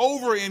have the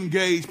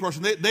over-engaged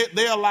person.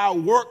 They allow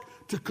work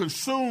to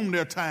consume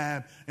their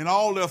time and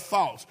all their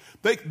thoughts.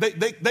 They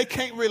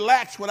can't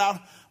relax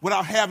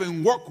without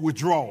having work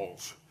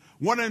withdrawals.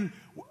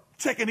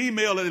 Checking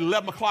email at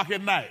 11 o'clock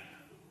at night.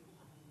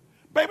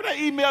 Baby, that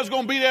email's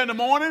going to be there in the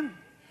morning.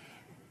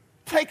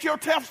 Take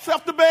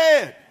yourself to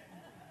bed.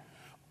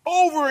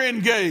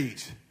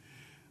 Overengaged.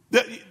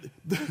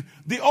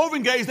 The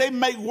overengaged, they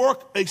make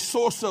work a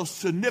source of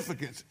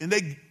significance, and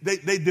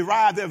they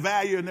derive their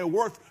value and their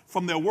worth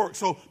from their work.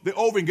 So they're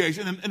overengaged.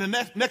 And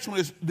the next one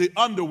is the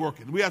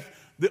underworking. We have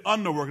the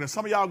underworking. And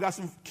some of y'all got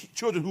some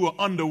children who are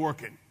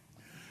underworking.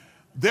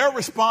 Their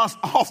response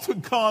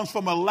often comes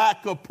from a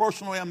lack of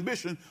personal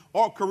ambition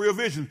or career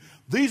vision.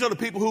 These are the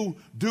people who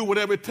do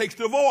whatever it takes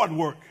to avoid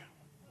work.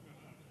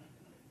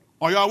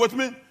 Are y'all with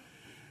me?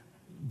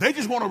 They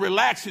just want to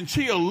relax and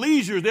chill.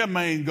 Leisure is their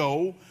main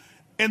goal.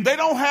 And they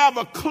don't have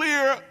a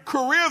clear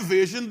career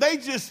vision. They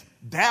just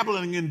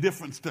dabbling in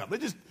different stuff. They're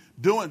just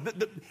doing.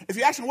 If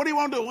you ask them, what do you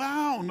want to do? Well,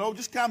 I don't know.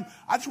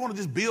 I just want to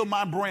just build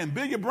my brand.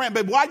 Build your brand.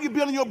 Baby, while you're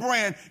building your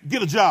brand,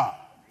 get a job.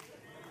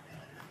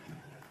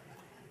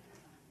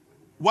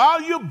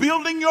 While you're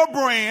building your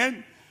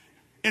brand,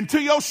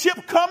 until your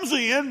ship comes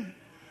in,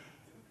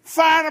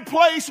 find a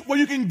place where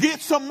you can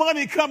get some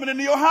money coming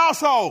into your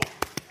household.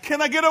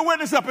 Can I get a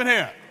witness up in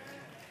here?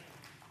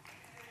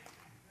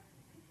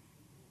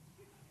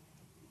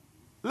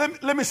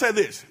 Let me say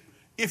this.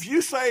 If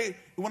you say,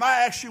 when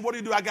I ask you, what do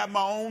you do? I got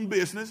my own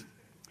business.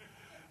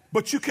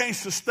 But you can't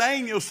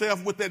sustain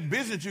yourself with that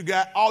business you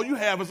got. All you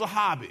have is a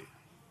hobby.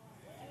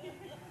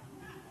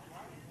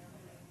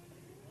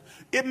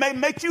 It may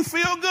make you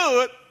feel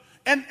good.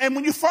 And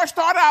when you first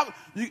start out,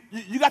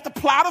 you got to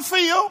plow the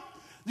field.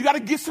 You got to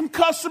get some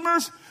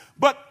customers.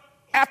 But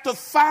after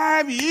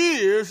 5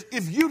 years,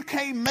 if you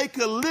can't make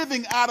a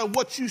living out of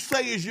what you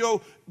say is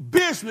your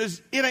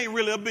business, it ain't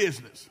really a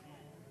business.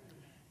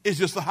 It's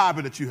just a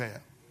hobby that you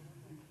have.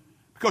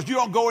 Because you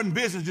don't go in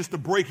business just to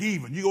break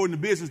even. You go into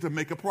business to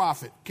make a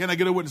profit. Can I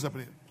get a witness up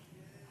in here?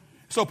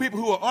 So people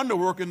who are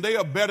underworking, they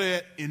are better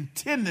at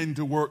intending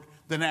to work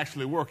than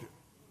actually working.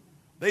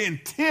 They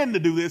intend to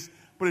do this,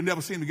 but they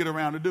never seem to get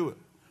around to do it.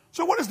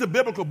 So what is the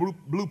biblical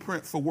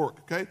blueprint for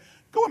work? Okay,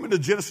 go with me to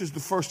Genesis, the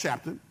first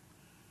chapter.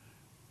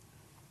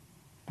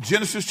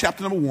 Genesis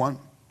chapter number 1.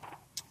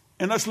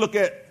 And let's look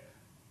at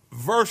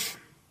verse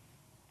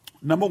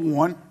number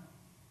 1.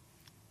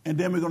 And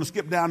then we're going to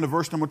skip down to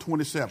verse number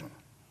 27.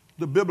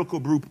 The biblical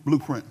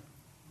blueprint.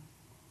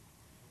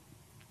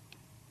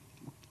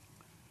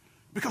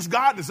 Because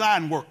God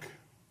designed work.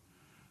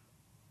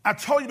 I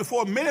told you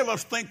before, many of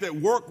us think that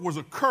work was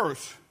a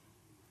curse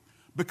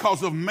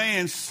because of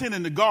man's sin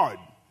in the garden.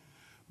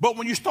 But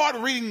when you start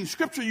reading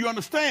scripture, you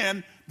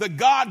understand that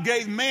God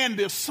gave man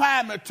the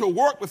assignment to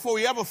work before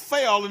he ever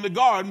fell in the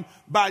garden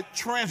by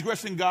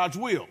transgressing God's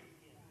will.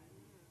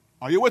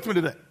 Are you with me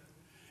today?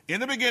 In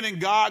the beginning,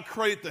 God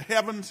created the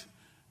heavens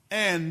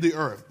and the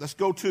earth. Let's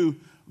go to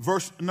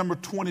verse number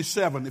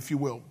 27, if you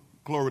will.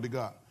 Glory to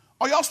God.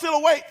 Are y'all still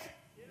awake?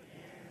 Yes.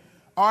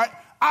 All right.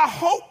 I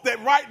hope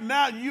that right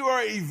now you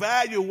are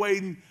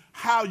evaluating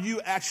how you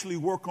actually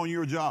work on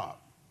your job.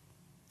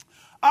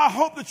 I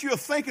hope that you are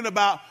thinking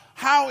about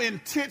how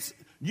intense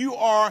you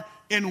are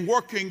in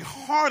working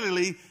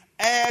heartily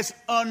as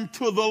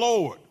unto the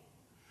Lord.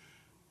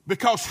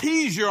 Because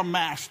he's your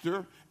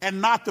master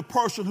and not the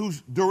person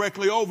who's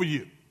directly over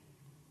you.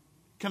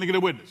 Can I get a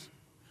witness?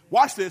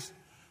 Watch this.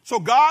 So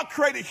God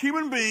created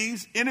human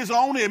beings in his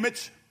own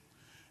image.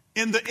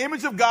 In the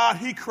image of God,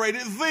 he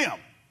created them.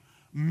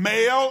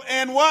 Male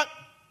and what?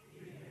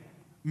 Female.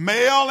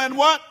 Male and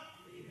what?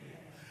 Female.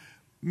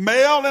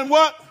 Male and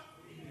what?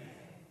 Female.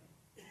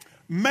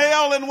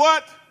 Male and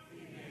what?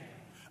 Female.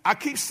 I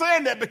keep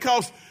saying that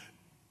because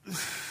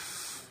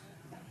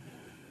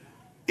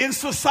in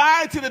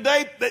society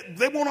today,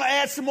 they want to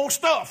add some more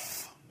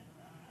stuff.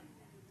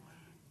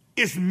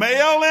 It's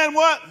male and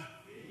what?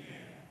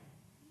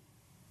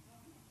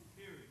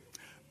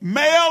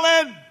 Male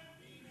and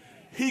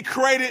he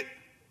created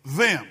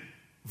them.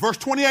 Verse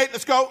 28,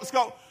 let's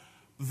go.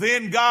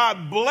 Then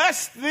God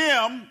blessed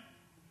them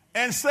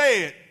and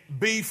said,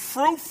 be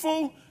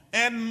fruitful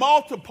and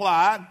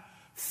multiply,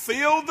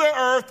 fill the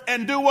earth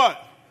and do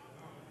what?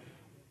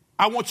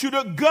 I want you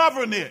to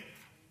govern it.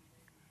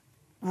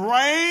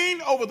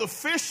 Reign over the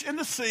fish in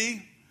the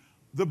sea,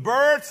 the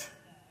birds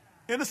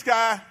in the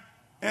sky,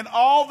 and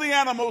all the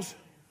animals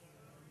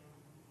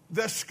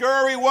that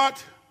scurry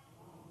what?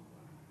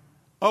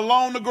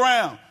 Along the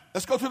ground.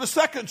 Let's go to the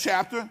second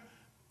chapter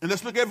and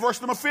let's look at verse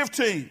number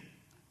 15.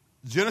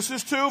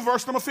 Genesis 2,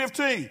 verse number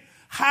 15.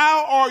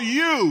 How are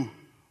you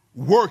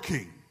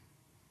working?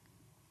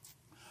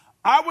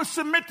 I would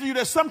submit to you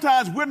that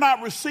sometimes we're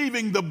not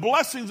receiving the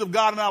blessings of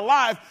God in our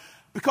life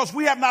because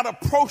we have not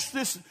approached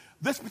this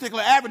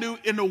particular avenue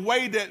in a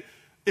way that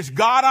is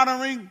God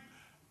honoring,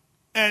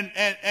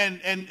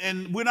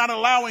 and we're not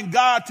allowing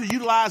God to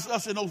utilize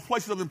us in those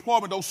places of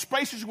employment, those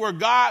spaces where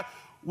God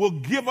will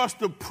give us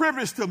the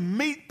privilege to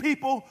meet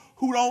people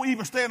who don't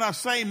even stay in our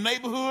same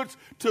neighborhoods,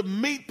 to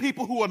meet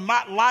people who are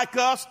not like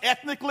us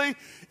ethnically,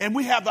 and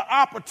we have the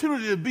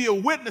opportunity to be a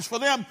witness for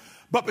them.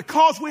 But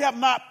because we have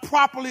not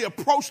properly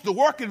approached the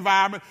work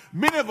environment,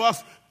 many of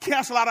us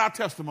cancel out our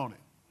testimony.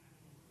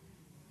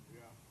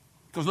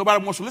 Because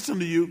nobody wants to listen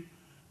to you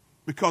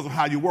because of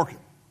how you're working.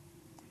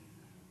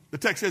 The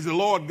text says the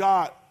Lord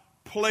God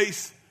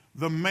placed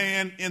the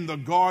man in the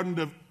Garden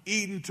of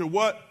Eden to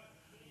what?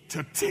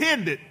 To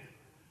tend it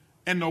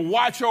and to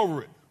watch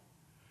over it.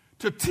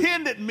 To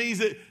tend it means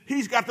that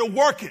he's got to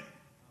work it.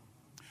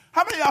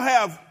 How many of y'all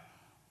have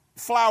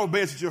flower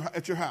beds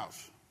at your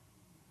house?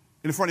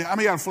 In the front of you, how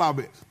many of y'all have flower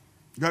beds?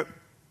 Okay.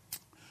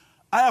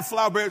 I have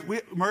flower beds.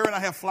 Mary and I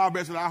have flower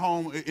beds at our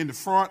home in the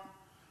front,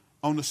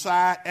 on the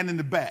side, and in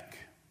the back.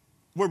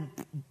 We're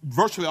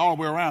virtually all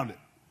the way around it.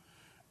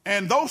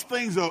 And those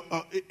things,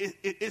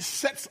 it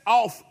sets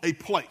off a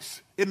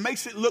place. It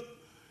makes it look,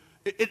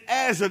 it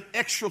adds an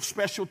extra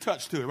special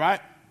touch to it,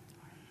 right?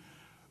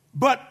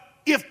 But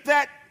if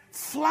that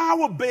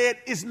flower bed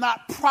is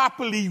not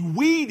properly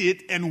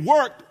weeded and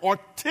worked or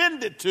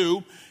tended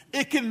to,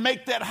 it can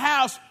make that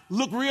house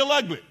look real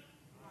ugly.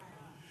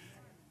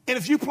 And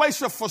if you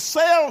place a for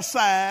sale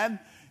sign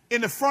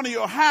in the front of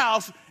your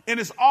house and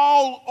it's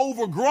all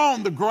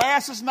overgrown, the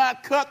grass is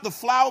not cut, the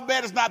flower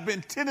bed has not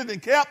been tended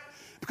and kept,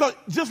 because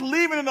just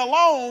leaving it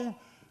alone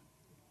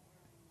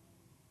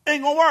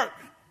ain't going to work.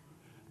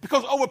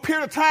 Because over a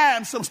period of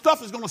time, some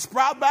stuff is going to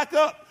sprout back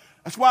up.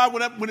 That's why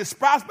when it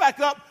sprouts back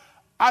up,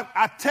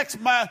 I text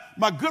my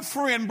good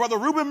friend, Brother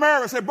Reuben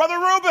Murray, and say, Brother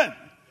Reuben,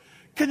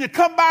 can you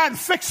come by and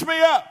fix me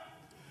up?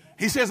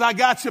 He says, I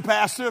got you,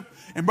 Pastor.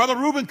 And Brother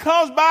Reuben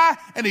comes by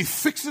and he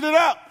fixes it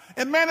up.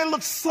 And man, it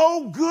looks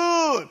so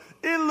good.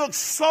 It looks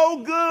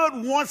so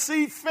good once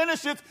he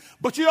finishes.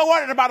 But you know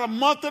what? In about a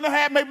month and a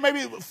half,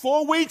 maybe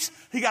 4 weeks,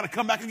 he got to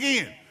come back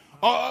again.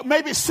 Or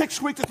maybe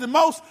 6 weeks at the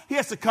most, he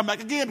has to come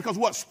back again because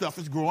what? Stuff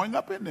is growing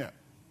up in there.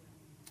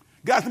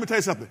 Guys, let me tell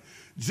you something.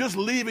 Just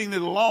leaving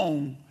it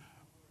alone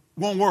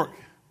won't work.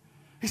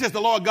 He says the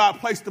Lord God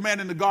placed the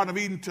man in the Garden of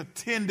Eden to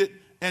tend it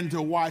and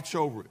to watch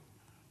over it.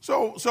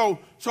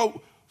 So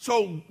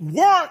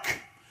work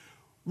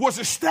was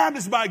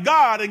established by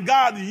God, and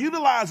God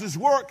utilizes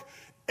work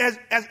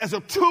as a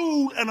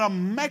tool and a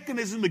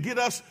mechanism to get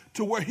us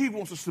to where he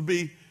wants us to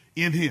be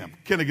in him.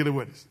 Can I get a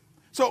witness?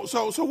 So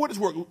what is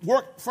work?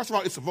 Work, first of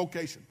all, it's a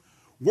vocation.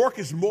 Work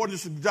is more than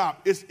just a job.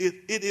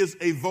 It is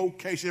a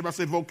vocation. Everybody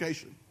say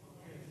vocation.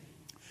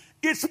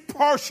 It's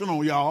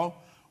personal, y'all.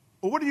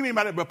 Well, what do you mean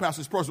by that, Brother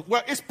Pastor? It's personal.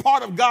 Well, it's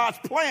part of God's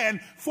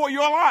plan for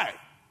your life.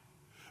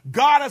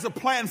 God has a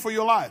plan for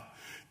your life.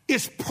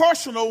 It's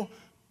personal,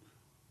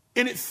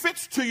 and it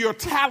fits to your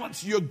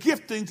talents, your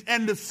giftings,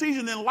 and the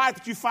season in life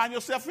that you find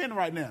yourself in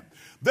right now.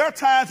 There are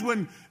times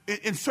when,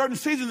 in certain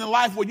seasons in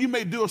life, when you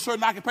may do a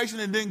certain occupation,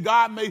 and then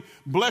God may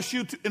bless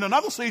you in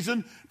another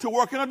season to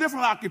work in a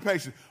different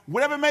occupation.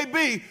 Whatever it may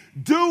be,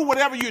 do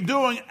whatever you're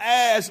doing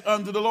as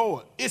unto the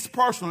Lord. It's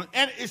personal,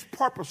 and it's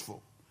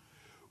purposeful.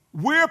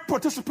 We're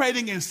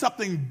participating in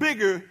something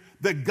bigger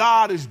that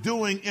God is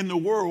doing in the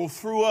world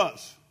through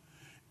us.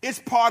 It's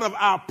part of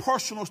our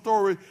personal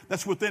story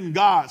that's within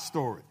God's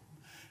story.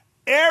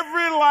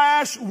 Every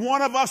last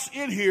one of us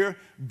in here,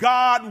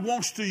 God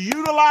wants to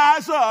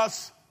utilize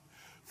us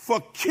for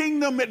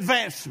kingdom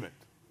advancement.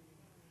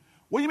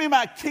 What do you mean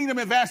by kingdom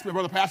advancement,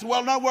 Brother Pastor?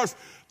 Well, in other words,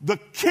 the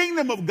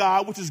kingdom of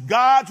God, which is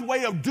God's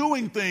way of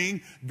doing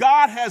things,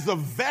 God has a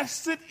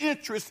vested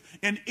interest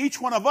in each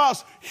one of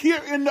us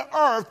here in the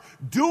earth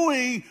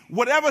doing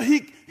whatever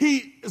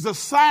he is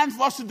assigned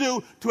for us to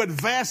do to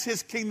advance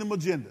his kingdom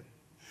agenda.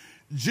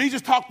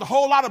 Jesus talked a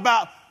whole lot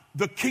about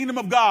the kingdom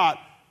of God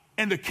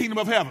and the kingdom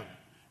of heaven.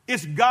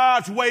 It's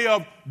God's way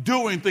of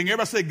doing things.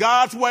 Everybody say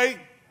God's way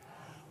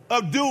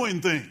of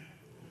doing things.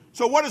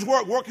 So what is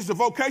work? Work is a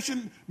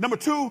vocation. Number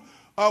two,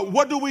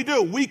 what do?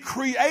 We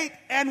create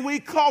and we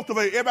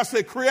cultivate. Everybody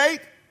say create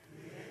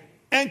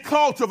and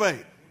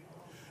cultivate.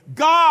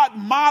 God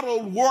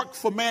modeled work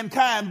for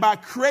mankind by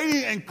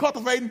creating and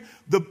cultivating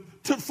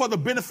for the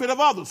benefit of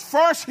others.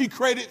 First, he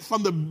created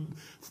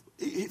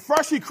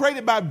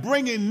by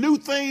bringing new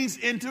things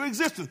into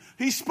existence.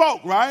 He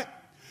spoke, right?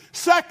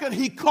 Second,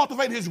 he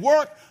cultivated his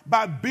work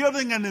by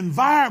building an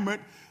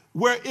environment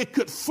where it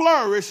could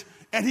flourish,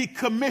 and he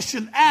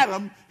commissioned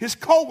Adam, his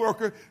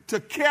co-worker, to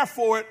care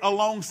for it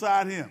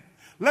alongside him.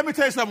 Let me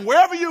tell you something.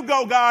 Wherever you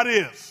go, God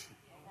is.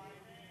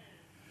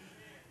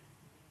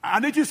 I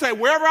need you to say,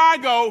 wherever I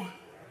go,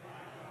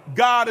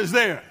 God is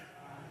there.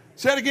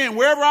 Say it again.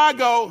 Wherever I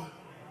go,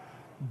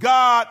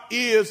 God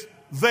is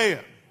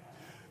there.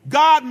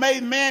 God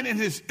made man in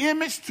his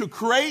image to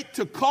create,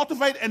 to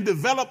cultivate, and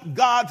develop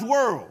God's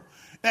world.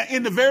 Now,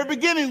 in the very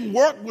beginning,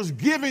 work was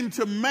given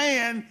to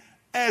man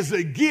as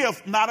a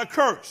gift, not a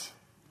curse.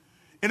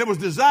 And it was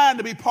designed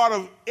to be part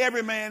of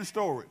every man's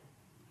story.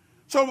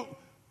 So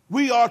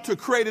we are to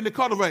create and to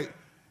cultivate.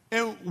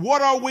 And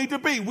what are we to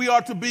be? We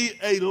are to be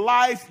a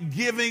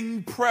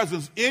life-giving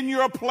presence. In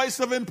your place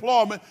of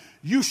employment,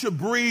 you should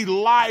breathe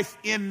life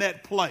in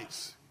that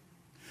place.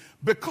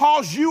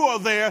 Because you are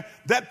there,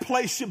 that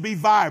place should be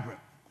vibrant.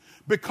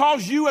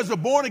 Because you as a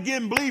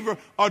born-again believer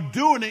are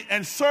doing it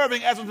and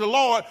serving as unto the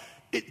Lord,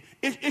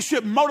 it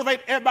should motivate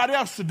everybody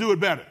else to do it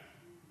better.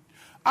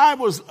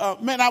 On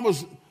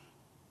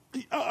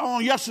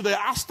yesterday,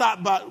 I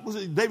stopped by, was it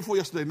the day before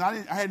yesterday? Now,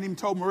 I hadn't even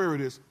told Maria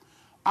this.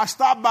 I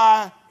stopped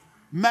by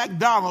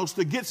McDonald's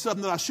to get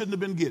something that I shouldn't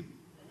have been getting.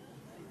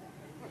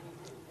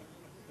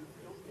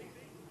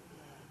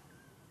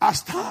 I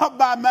stopped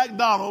by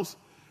McDonald's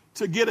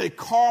to get a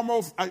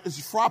caramel, it's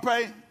a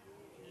frappe.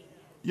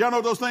 Y'all know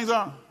what those things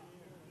are?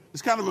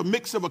 It's kind of a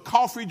mix of a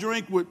coffee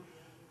drink with,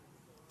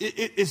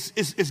 it's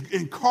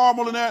in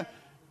caramel in there.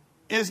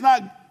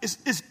 And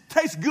it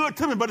tastes good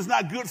to me, but it's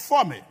not good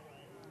for me.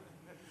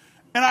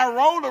 And I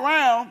rolled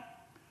around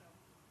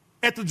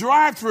at the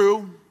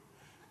drive-thru,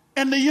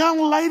 and the young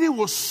lady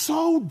was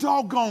so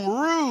doggone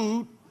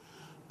rude,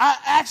 I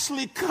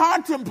actually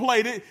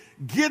contemplated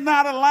getting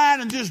out of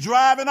line and just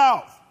driving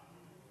off.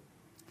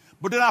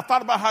 But then I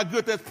thought about how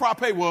good that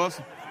frappe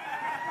was.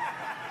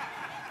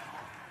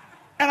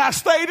 And I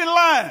stayed in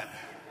line,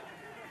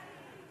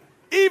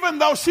 even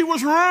though she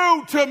was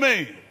rude to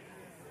me.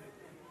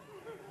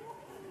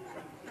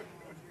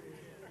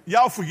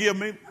 Y'all forgive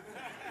me.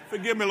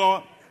 Forgive me,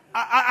 Lord.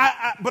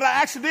 But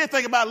I actually did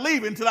think about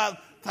leaving until I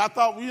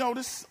thought,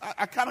 this.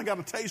 I kind of got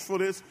a taste for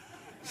this.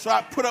 So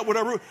I put up with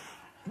her rude.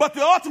 But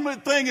the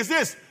ultimate thing is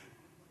this.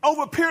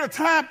 Over a period of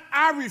time,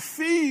 I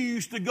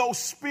refuse to go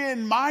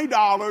spend my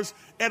dollars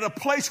at a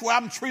place where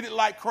I'm treated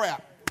like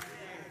crap.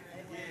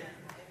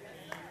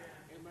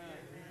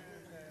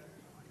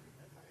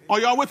 Are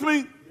y'all with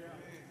me?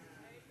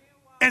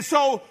 And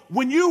so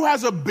when you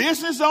as a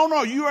business owner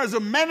or you as a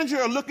manager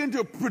are looking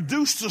to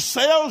produce the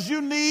sales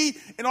you need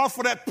in order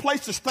for that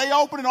place to stay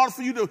open, in order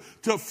for you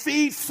to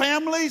feed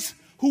families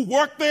who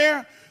work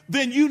there,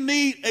 then you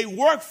need a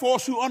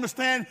workforce who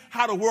understand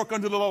how to work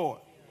under the Lord.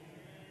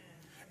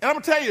 And I'm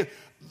going to tell you,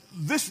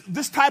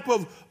 this type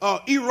of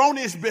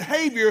erroneous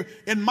behavior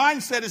and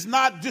mindset is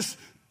not just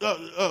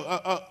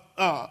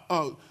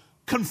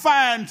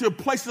confined to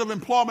places of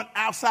employment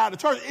outside the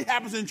church. It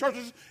happens in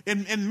churches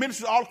and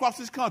ministries all across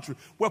this country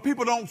where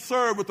people don't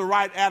serve with the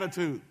right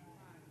attitude.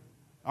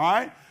 All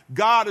right?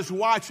 God is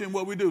watching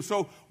what we do.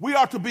 So we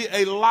are to be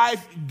a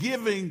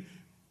life-giving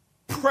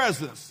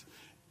presence.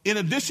 In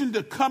addition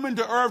to coming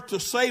to earth to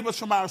save us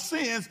from our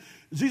sins,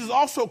 Jesus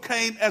also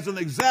came as an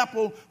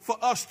example for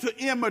us to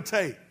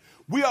imitate.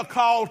 We are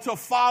called to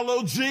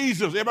follow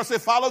Jesus. Everybody say,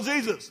 follow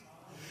Jesus.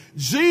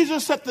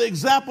 Jesus set the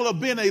example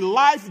of being a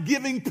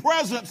life-giving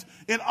presence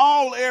in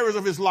all areas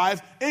of his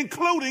life,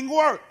 including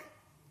work.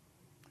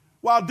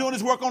 While doing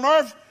his work on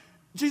earth,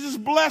 Jesus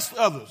blessed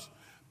others.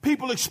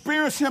 People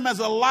experience him as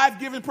a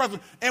life-giving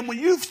presence. And when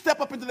you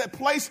step up into that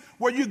place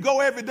where you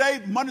go every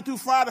day, Monday through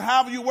Friday,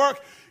 however you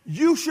work,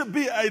 you should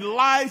be a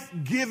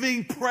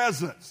life-giving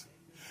presence.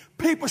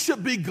 People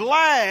should be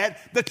glad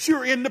that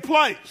you're in the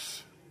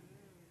place.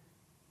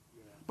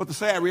 But the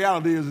sad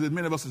reality is that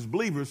many of us as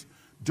believers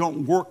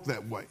don't work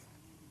that way.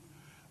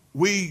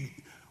 We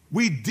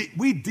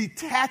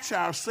detach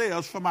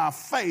ourselves from our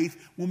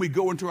faith when we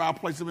go into our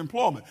place of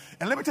employment.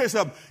 And let me tell you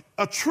something.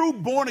 A true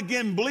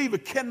born-again believer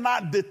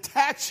cannot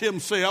detach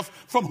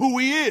himself from who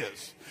he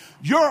is.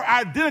 Your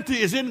identity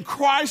is in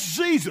Christ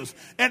Jesus.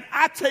 And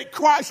I take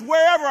Christ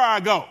wherever I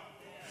go.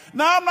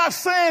 Now, I'm not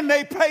saying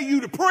they pay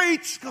you to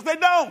preach, because they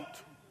don't.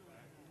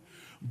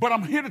 But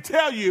I'm here to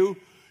tell you,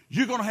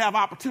 you're going to have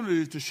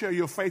opportunities to share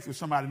your faith with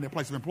somebody in their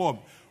place of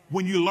employment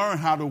when you learn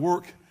how to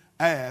work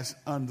as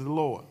under the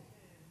Lord.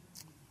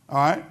 All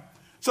right?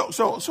 So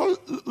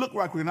look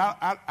right quick.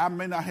 I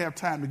may not have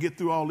time to get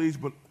through all these,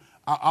 but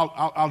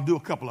I'll do a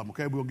couple of them,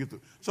 okay? We'll get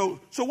through.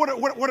 So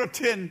what are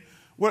 10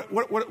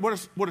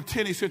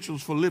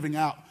 essentials for living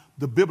out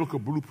the biblical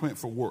blueprint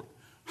for work?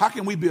 How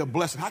can we be a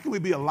blessing? How can we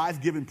be a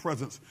life-giving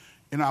presence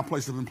in our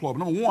place of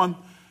employment? Number one,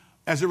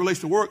 as it relates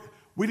to work,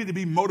 we need to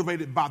be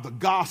motivated by the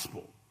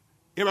gospel.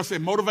 Everybody say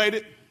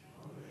motivated?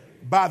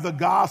 By the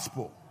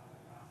gospel.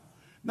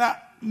 Now,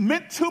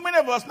 too many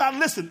of us, now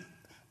listen,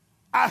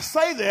 I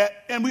say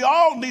that, and we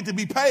all need to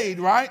be paid,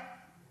 right?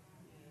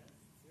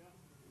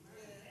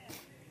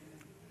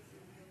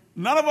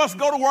 None of us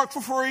go to work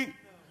for free,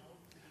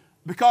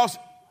 because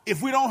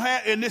if we don't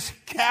have, in this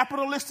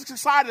capitalistic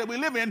society that we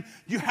live in,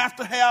 you have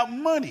to have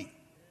money.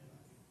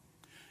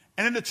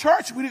 And in the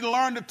church, we need to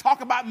learn to talk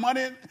about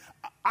money.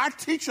 I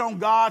teach on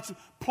God's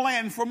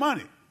plan for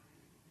money.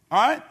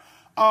 All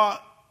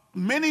right?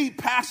 Many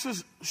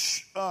pastors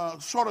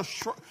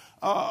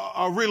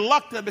are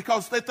reluctant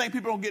because they think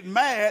people don't get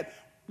mad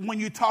when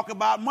you talk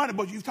about money.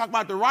 But if you talk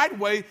about it the right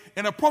way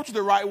and approach it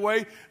the right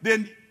way,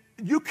 then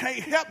you can't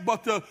help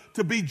but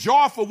to be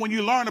joyful when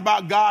you learn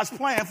about God's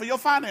plan for your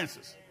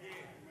finances.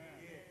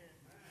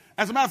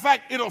 As a matter of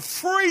fact, it'll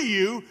free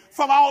you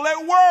from all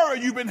that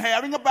worry you've been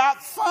having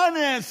about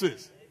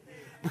finances.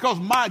 Because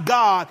my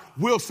God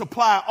will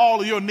supply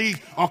all of your needs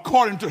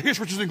according to his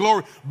riches and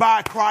glory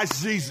by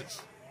Christ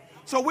Jesus.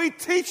 So we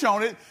teach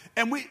on it,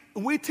 and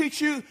we teach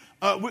you,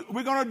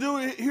 we're going to do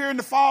it here in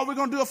the fall, we're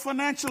going to do a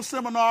financial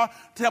seminar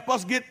to help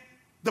us get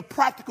the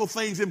practical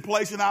things in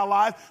place in our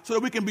life so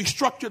that we can be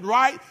structured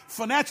right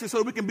financially, so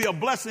that we can be a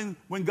blessing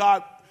when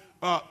God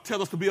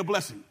tells us to be a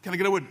blessing. Can I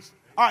get a witness?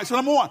 All right, so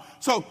number one.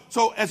 So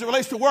as it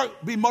relates to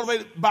work, be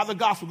motivated by the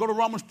gospel. Go to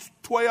Romans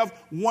 12,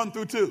 1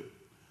 through 2.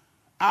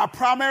 Our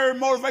primary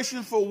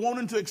motivation for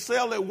wanting to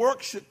excel at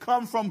work should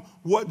come from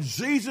what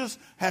Jesus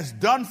has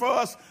done for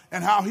us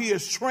and how he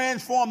has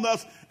transformed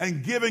us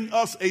and giving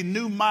us a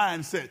new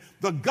mindset.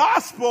 The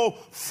gospel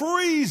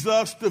frees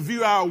us to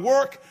view our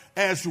work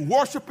as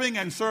worshiping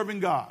and serving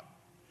God.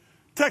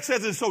 Text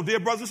says it, so dear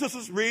brothers and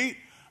sisters, read,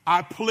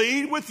 I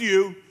plead with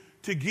you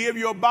to give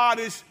your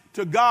bodies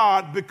to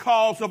God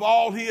because of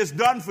all he has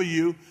done for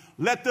you.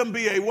 Let them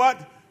be a what?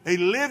 A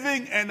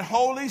living and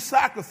holy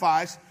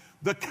sacrifice,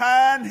 the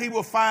kind he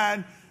will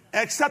find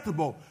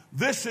acceptable.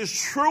 This is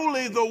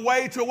truly the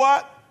way to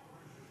what?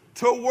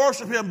 To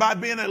worship him, by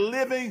being a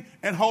living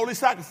and holy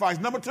sacrifice.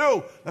 Number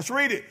 2, let's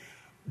read it.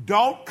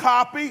 Don't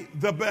copy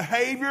the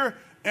behavior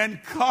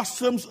and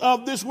customs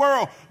of this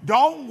world.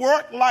 Don't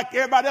work like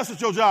everybody else at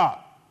your job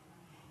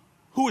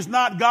who is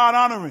not God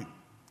honoring,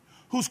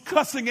 who's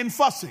cussing and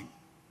fussing.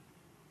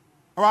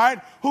 All right?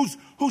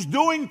 Who's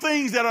doing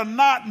things that are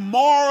not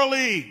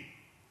morally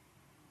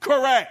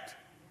correct.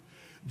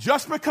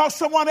 Just because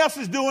someone else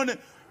is doing it,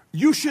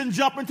 you shouldn't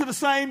jump into the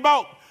same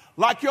boat.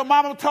 Like your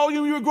mama told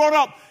you when you were growing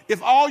up,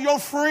 if all your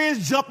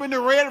friends jump in the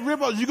Red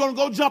River, you're going to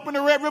go jump in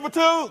the Red River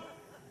too.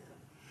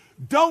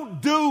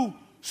 Don't do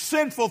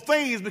sinful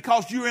things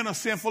because you're in a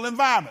sinful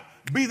environment.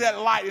 Be that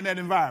light in that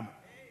environment.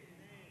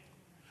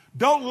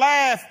 Don't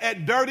laugh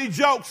at dirty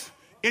jokes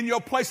in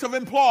your place of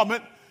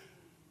employment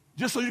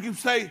just so you can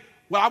say,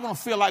 well, I want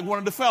to feel like one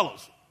of the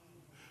fellows.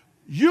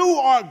 You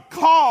are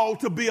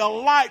called to be a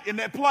light in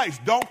that place.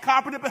 Don't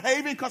copy the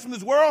behavior and customs of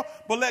this world,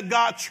 but let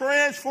God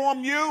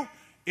transform you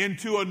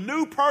into a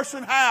new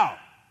person. How?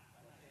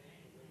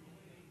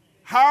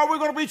 How are we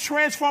going to be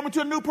transformed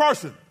into a new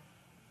person?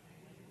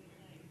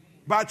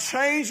 By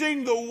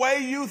changing the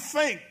way you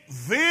think.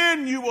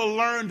 Then you will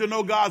learn to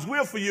know God's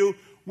will for you,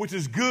 which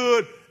is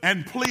good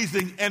and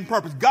pleasing and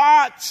purpose.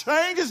 God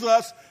changes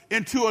us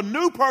into a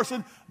new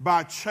person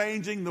by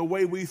changing the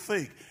way we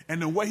think.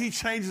 And the way he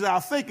changes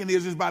our thinking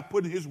is by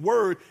putting his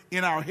word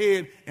in our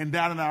head and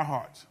down in our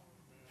hearts.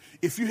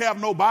 If you have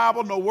no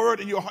Bible, no word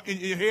in your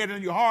head and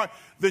in your heart,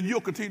 then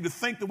you'll continue to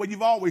think the way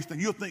you've always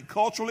think. You'll think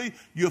culturally.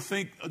 You'll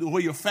think the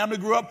way your family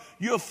grew up.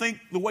 You'll think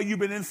the way you've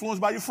been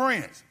influenced by your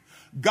friends.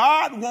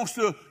 God wants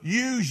to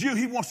use you.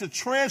 He wants to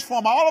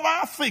transform all of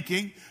our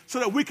thinking so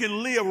that we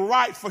can live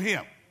right for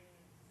him.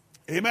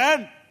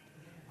 Amen?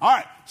 All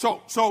right.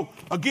 So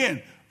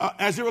again,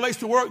 as it relates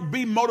to work,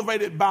 be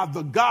motivated by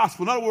the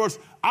gospel. In other words,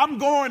 I'm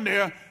going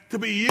there to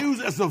be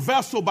used as a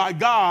vessel by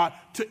God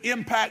to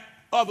impact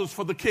others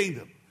for the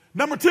kingdom.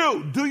 Number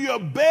 2, do your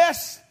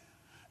best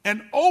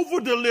and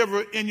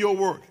over-deliver in your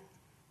work.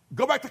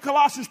 Go back to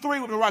Colossians 3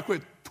 with me right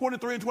quick,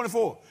 23 and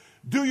 24.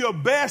 Do your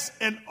best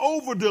and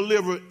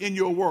over-deliver in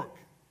your work.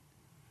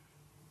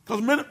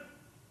 Because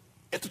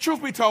if the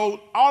truth be told,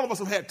 all of us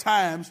have had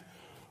times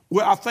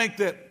where I think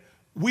that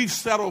we've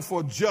settled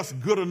for just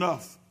good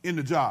enough in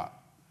the job.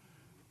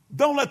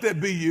 Don't let that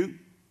be you.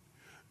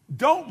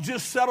 Don't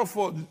just settle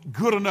for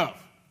good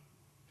enough.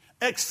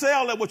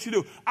 Excel at what you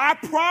do. I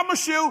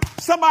promise you,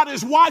 somebody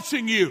is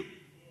watching you.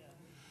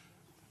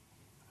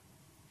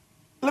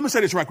 Let me say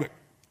this right quick.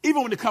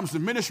 Even when it comes to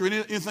ministry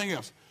and anything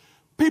else,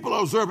 people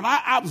are observing.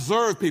 I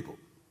observe people.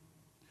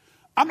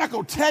 I'm not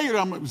going to tell you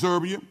that I'm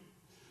observing you,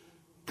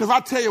 because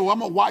I tell you, well, I'm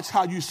going to watch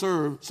how you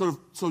serve so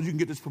you can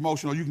get this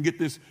promotion or you can get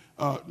this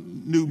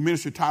new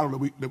ministry title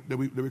that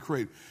we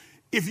created.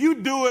 If you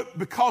do it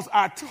because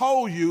I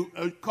told you,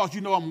 because you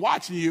know I'm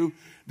watching you,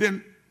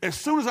 then as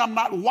soon as I'm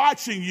not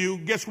watching you,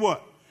 guess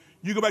what?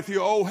 You go back to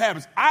your old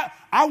habits. I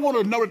want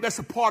to know that that's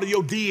a part of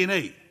your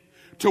DNA,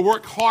 to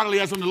work heartily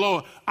as unto the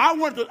Lord. I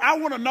want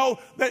to know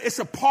that it's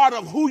a part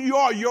of who you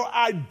are, your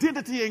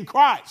identity in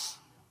Christ.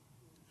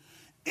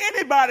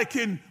 Anybody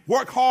can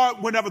work hard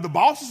whenever the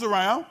boss is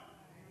around.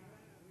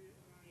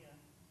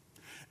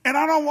 And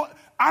I don't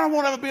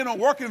want to ever be in a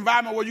work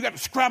environment where you got to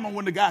scramble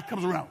when the guy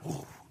comes around.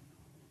 Ooh.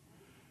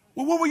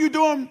 Well, what were you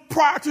doing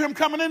prior to him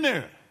coming in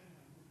there?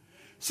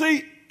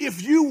 See,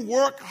 if you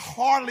work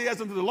heartily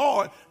as unto the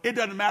Lord, it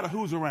doesn't matter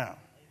who's around,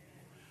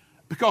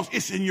 because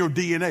it's in your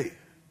DNA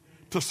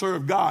to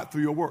serve God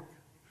through your work.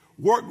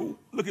 Work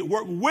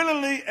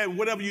willingly at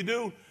whatever you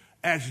do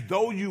as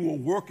though you were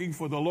working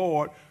for the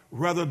Lord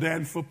rather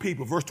than for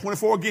people. Verse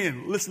 24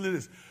 again, listen to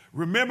this.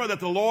 Remember that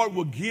the Lord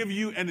will give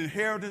you an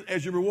inheritance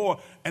as your reward,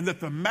 and that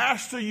the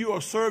master you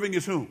are serving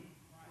is whom?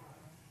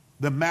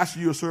 The master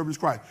you are serving is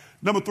Christ.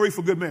 Number 3,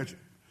 for good measure.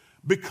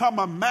 Become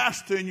a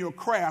master in your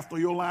craft or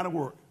your line of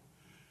work.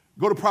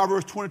 Go to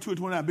Proverbs 22 and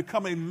 29.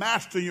 Become a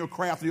master in your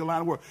craft or your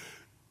line of work.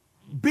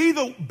 Be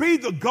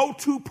the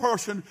go-to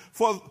person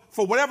for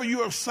whatever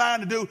you are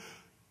assigned to do.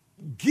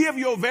 Give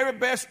your very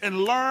best and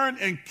learn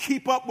and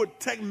keep up with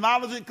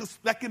technology, because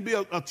that can be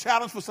a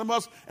challenge for some of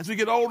us as we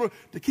get older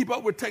to keep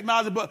up with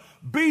technology. But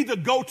be the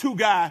go-to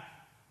guy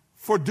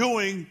for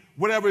doing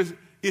whatever it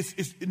needs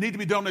to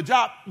be done on the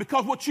job,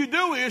 because what you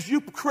do is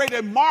you create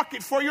a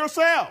market for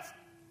yourself.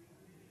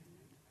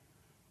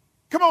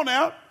 Come on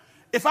now.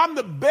 If I'm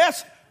the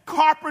best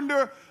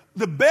carpenter,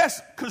 the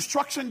best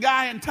construction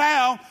guy in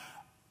town,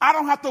 I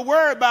don't have to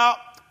worry about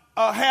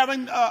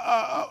having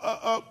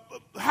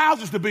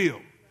houses to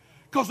build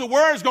because the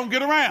word's going to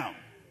get around.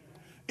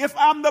 If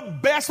I'm the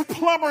best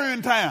plumber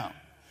in town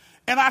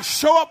and I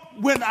show up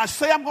when I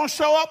say I'm going to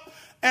show up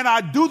and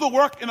I do the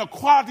work in a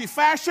quality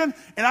fashion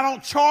and I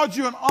don't charge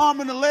you an arm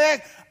and a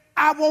leg,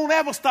 I won't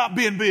ever stop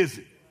being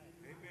busy.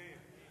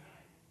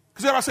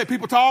 Because everybody say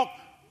people talk.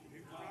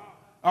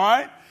 All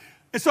right?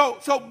 And so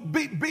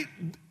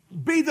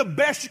be the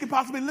best you can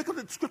possibly be. Look what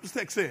the scripture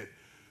text said.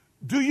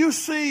 Do you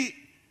see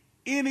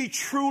any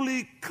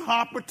truly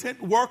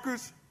competent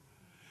workers?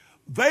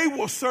 They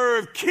will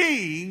serve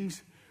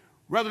kings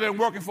rather than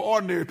working for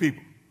ordinary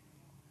people.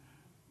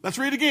 Let's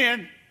read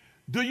again.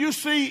 Do you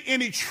see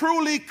any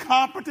truly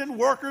competent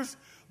workers?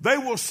 They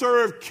will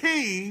serve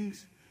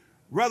kings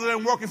rather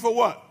than working for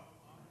what?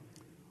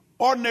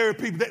 Ordinary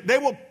people. They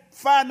will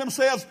find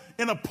themselves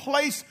in a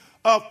place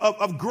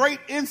of great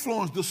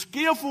influence. The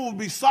skillful will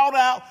be sought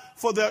out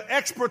for their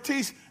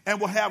expertise and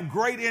will have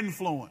great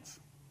influence.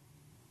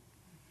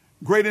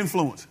 Great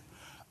influence.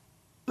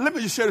 Let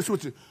me just share this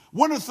with you.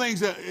 One of the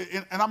things that,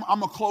 and I'm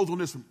going to close on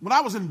this one. When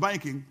I was in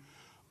banking,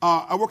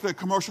 I worked at a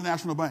commercial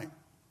national bank.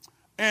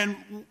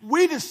 And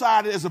we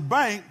decided as a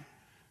bank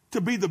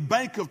to be the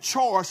bank of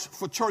choice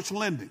for church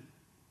lending.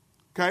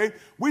 Okay?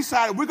 We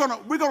decided we're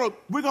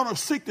gonna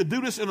seek to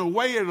do this in a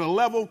way at a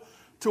level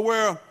to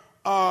where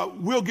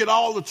we'll get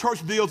all the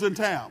church deals in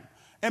town.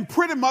 And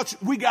pretty much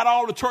we got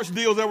all the church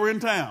deals that were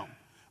in town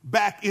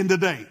back in the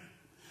day.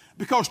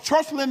 Because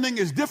church lending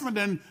is different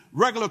than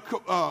regular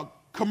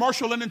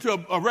commercial lending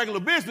to a regular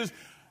business.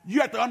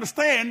 You have to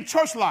understand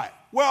church life.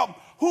 Well,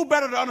 who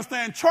better to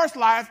understand church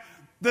life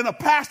than a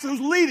pastor who's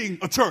leading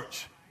a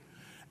church?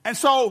 And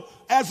so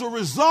as a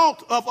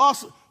result of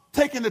us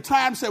taking the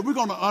time to say we're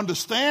going to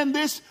understand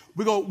this,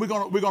 we're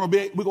going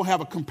to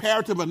have a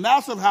comparative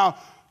analysis of how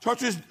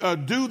churches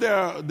do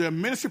their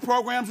ministry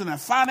programs and their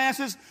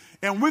finances,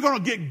 and we're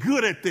going to get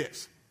good at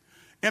this.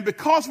 And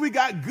because we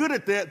got good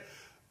at that,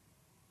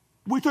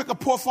 I took a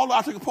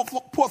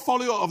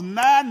portfolio of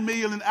 $9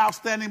 million in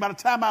outstanding. By the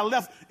time I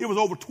left, it was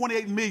over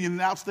 $28 million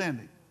in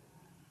outstanding.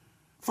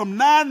 From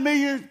 $9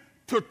 million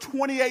to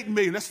 $28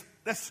 million.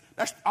 That's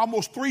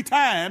almost 3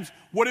 times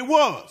what it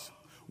was.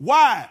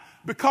 Why?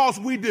 Because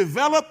we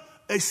developed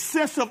a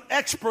sense of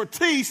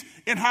expertise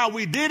in how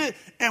we did it,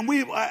 and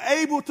we were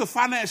able to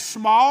finance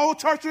small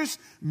churches,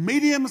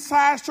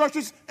 medium-sized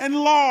churches, and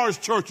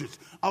large churches.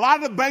 A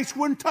lot of the banks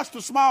wouldn't touch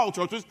the small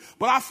churches,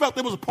 but I felt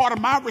it was a part of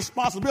my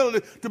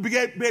responsibility to be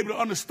able to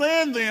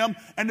understand them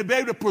and to be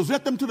able to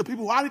present them to the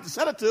people who I need to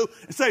sell it to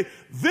and say,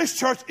 this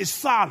church is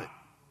solid,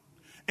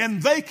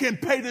 and they can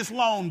pay this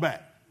loan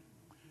back.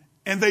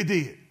 And they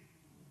did.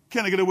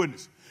 Can I get a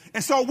witness?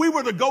 And so we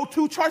were the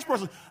go-to church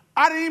person.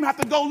 I didn't even have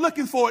to go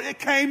looking for it. It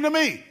came to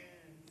me.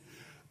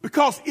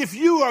 Because if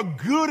you are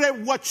good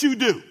at what you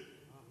do,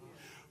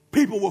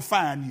 people will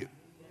find you.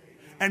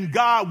 And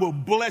God will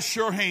bless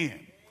your hand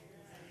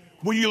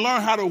when you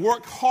learn how to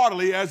work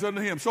heartily as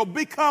unto him. So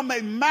become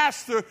a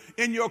master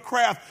in your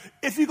craft.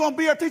 If you're going to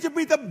be a teacher,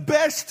 be the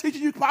best teacher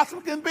you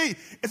possibly can be.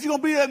 If you're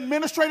going to be an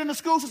administrator in the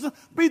school system,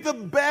 be the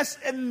best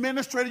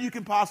administrator you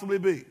can possibly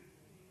be.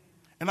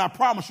 And I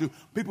promise you,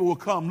 people will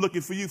come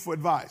looking for you for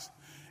advice.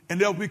 And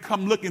they'll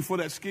come looking for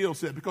that skill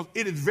set because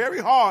it is very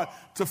hard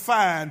to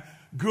find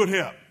good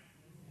help.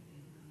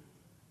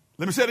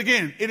 Let me say it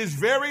again. It is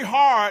very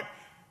hard,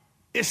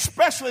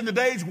 especially in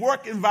today's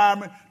work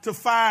environment, to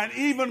find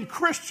even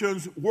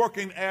Christians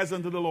working as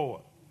unto the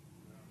Lord.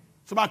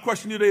 So my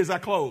question to you today as I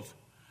close,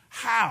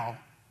 how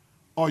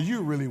are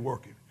you really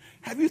working?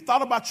 Have you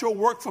thought about your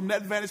work from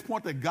that vantage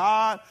point that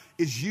God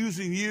is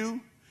using you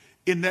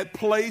in that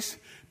place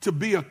to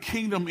be a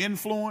kingdom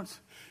influence?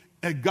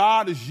 And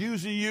God is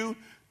using you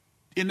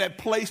in that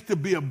place to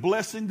be a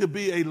blessing, to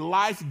be a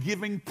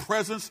life-giving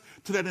presence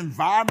to that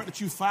environment that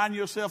you find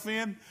yourself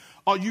in?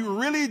 Are you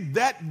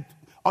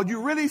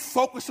really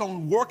focused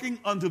on working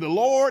unto the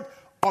Lord,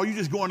 or are you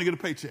just going to get a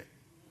paycheck?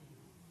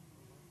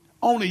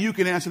 Only you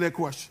can answer that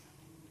question.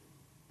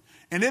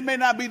 And it may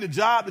not be the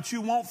job that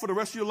you want for the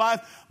rest of your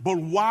life, but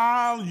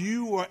while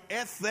you are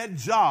at that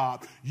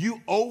job,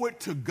 you owe it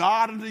to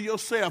God and to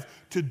yourself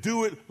to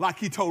do it like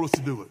he told us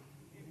to do it.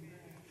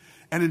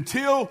 And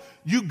until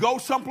you go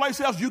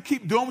someplace else, you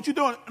keep doing what you're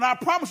doing. And I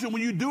promise you,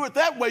 when you do it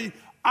that way,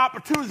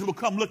 opportunities will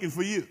come looking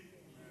for you.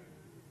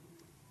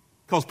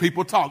 Because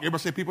people talk.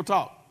 Everybody say people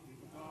talk.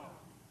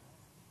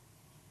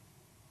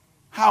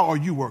 How are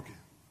you working?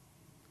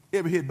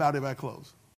 Every head bowed, everybody closed.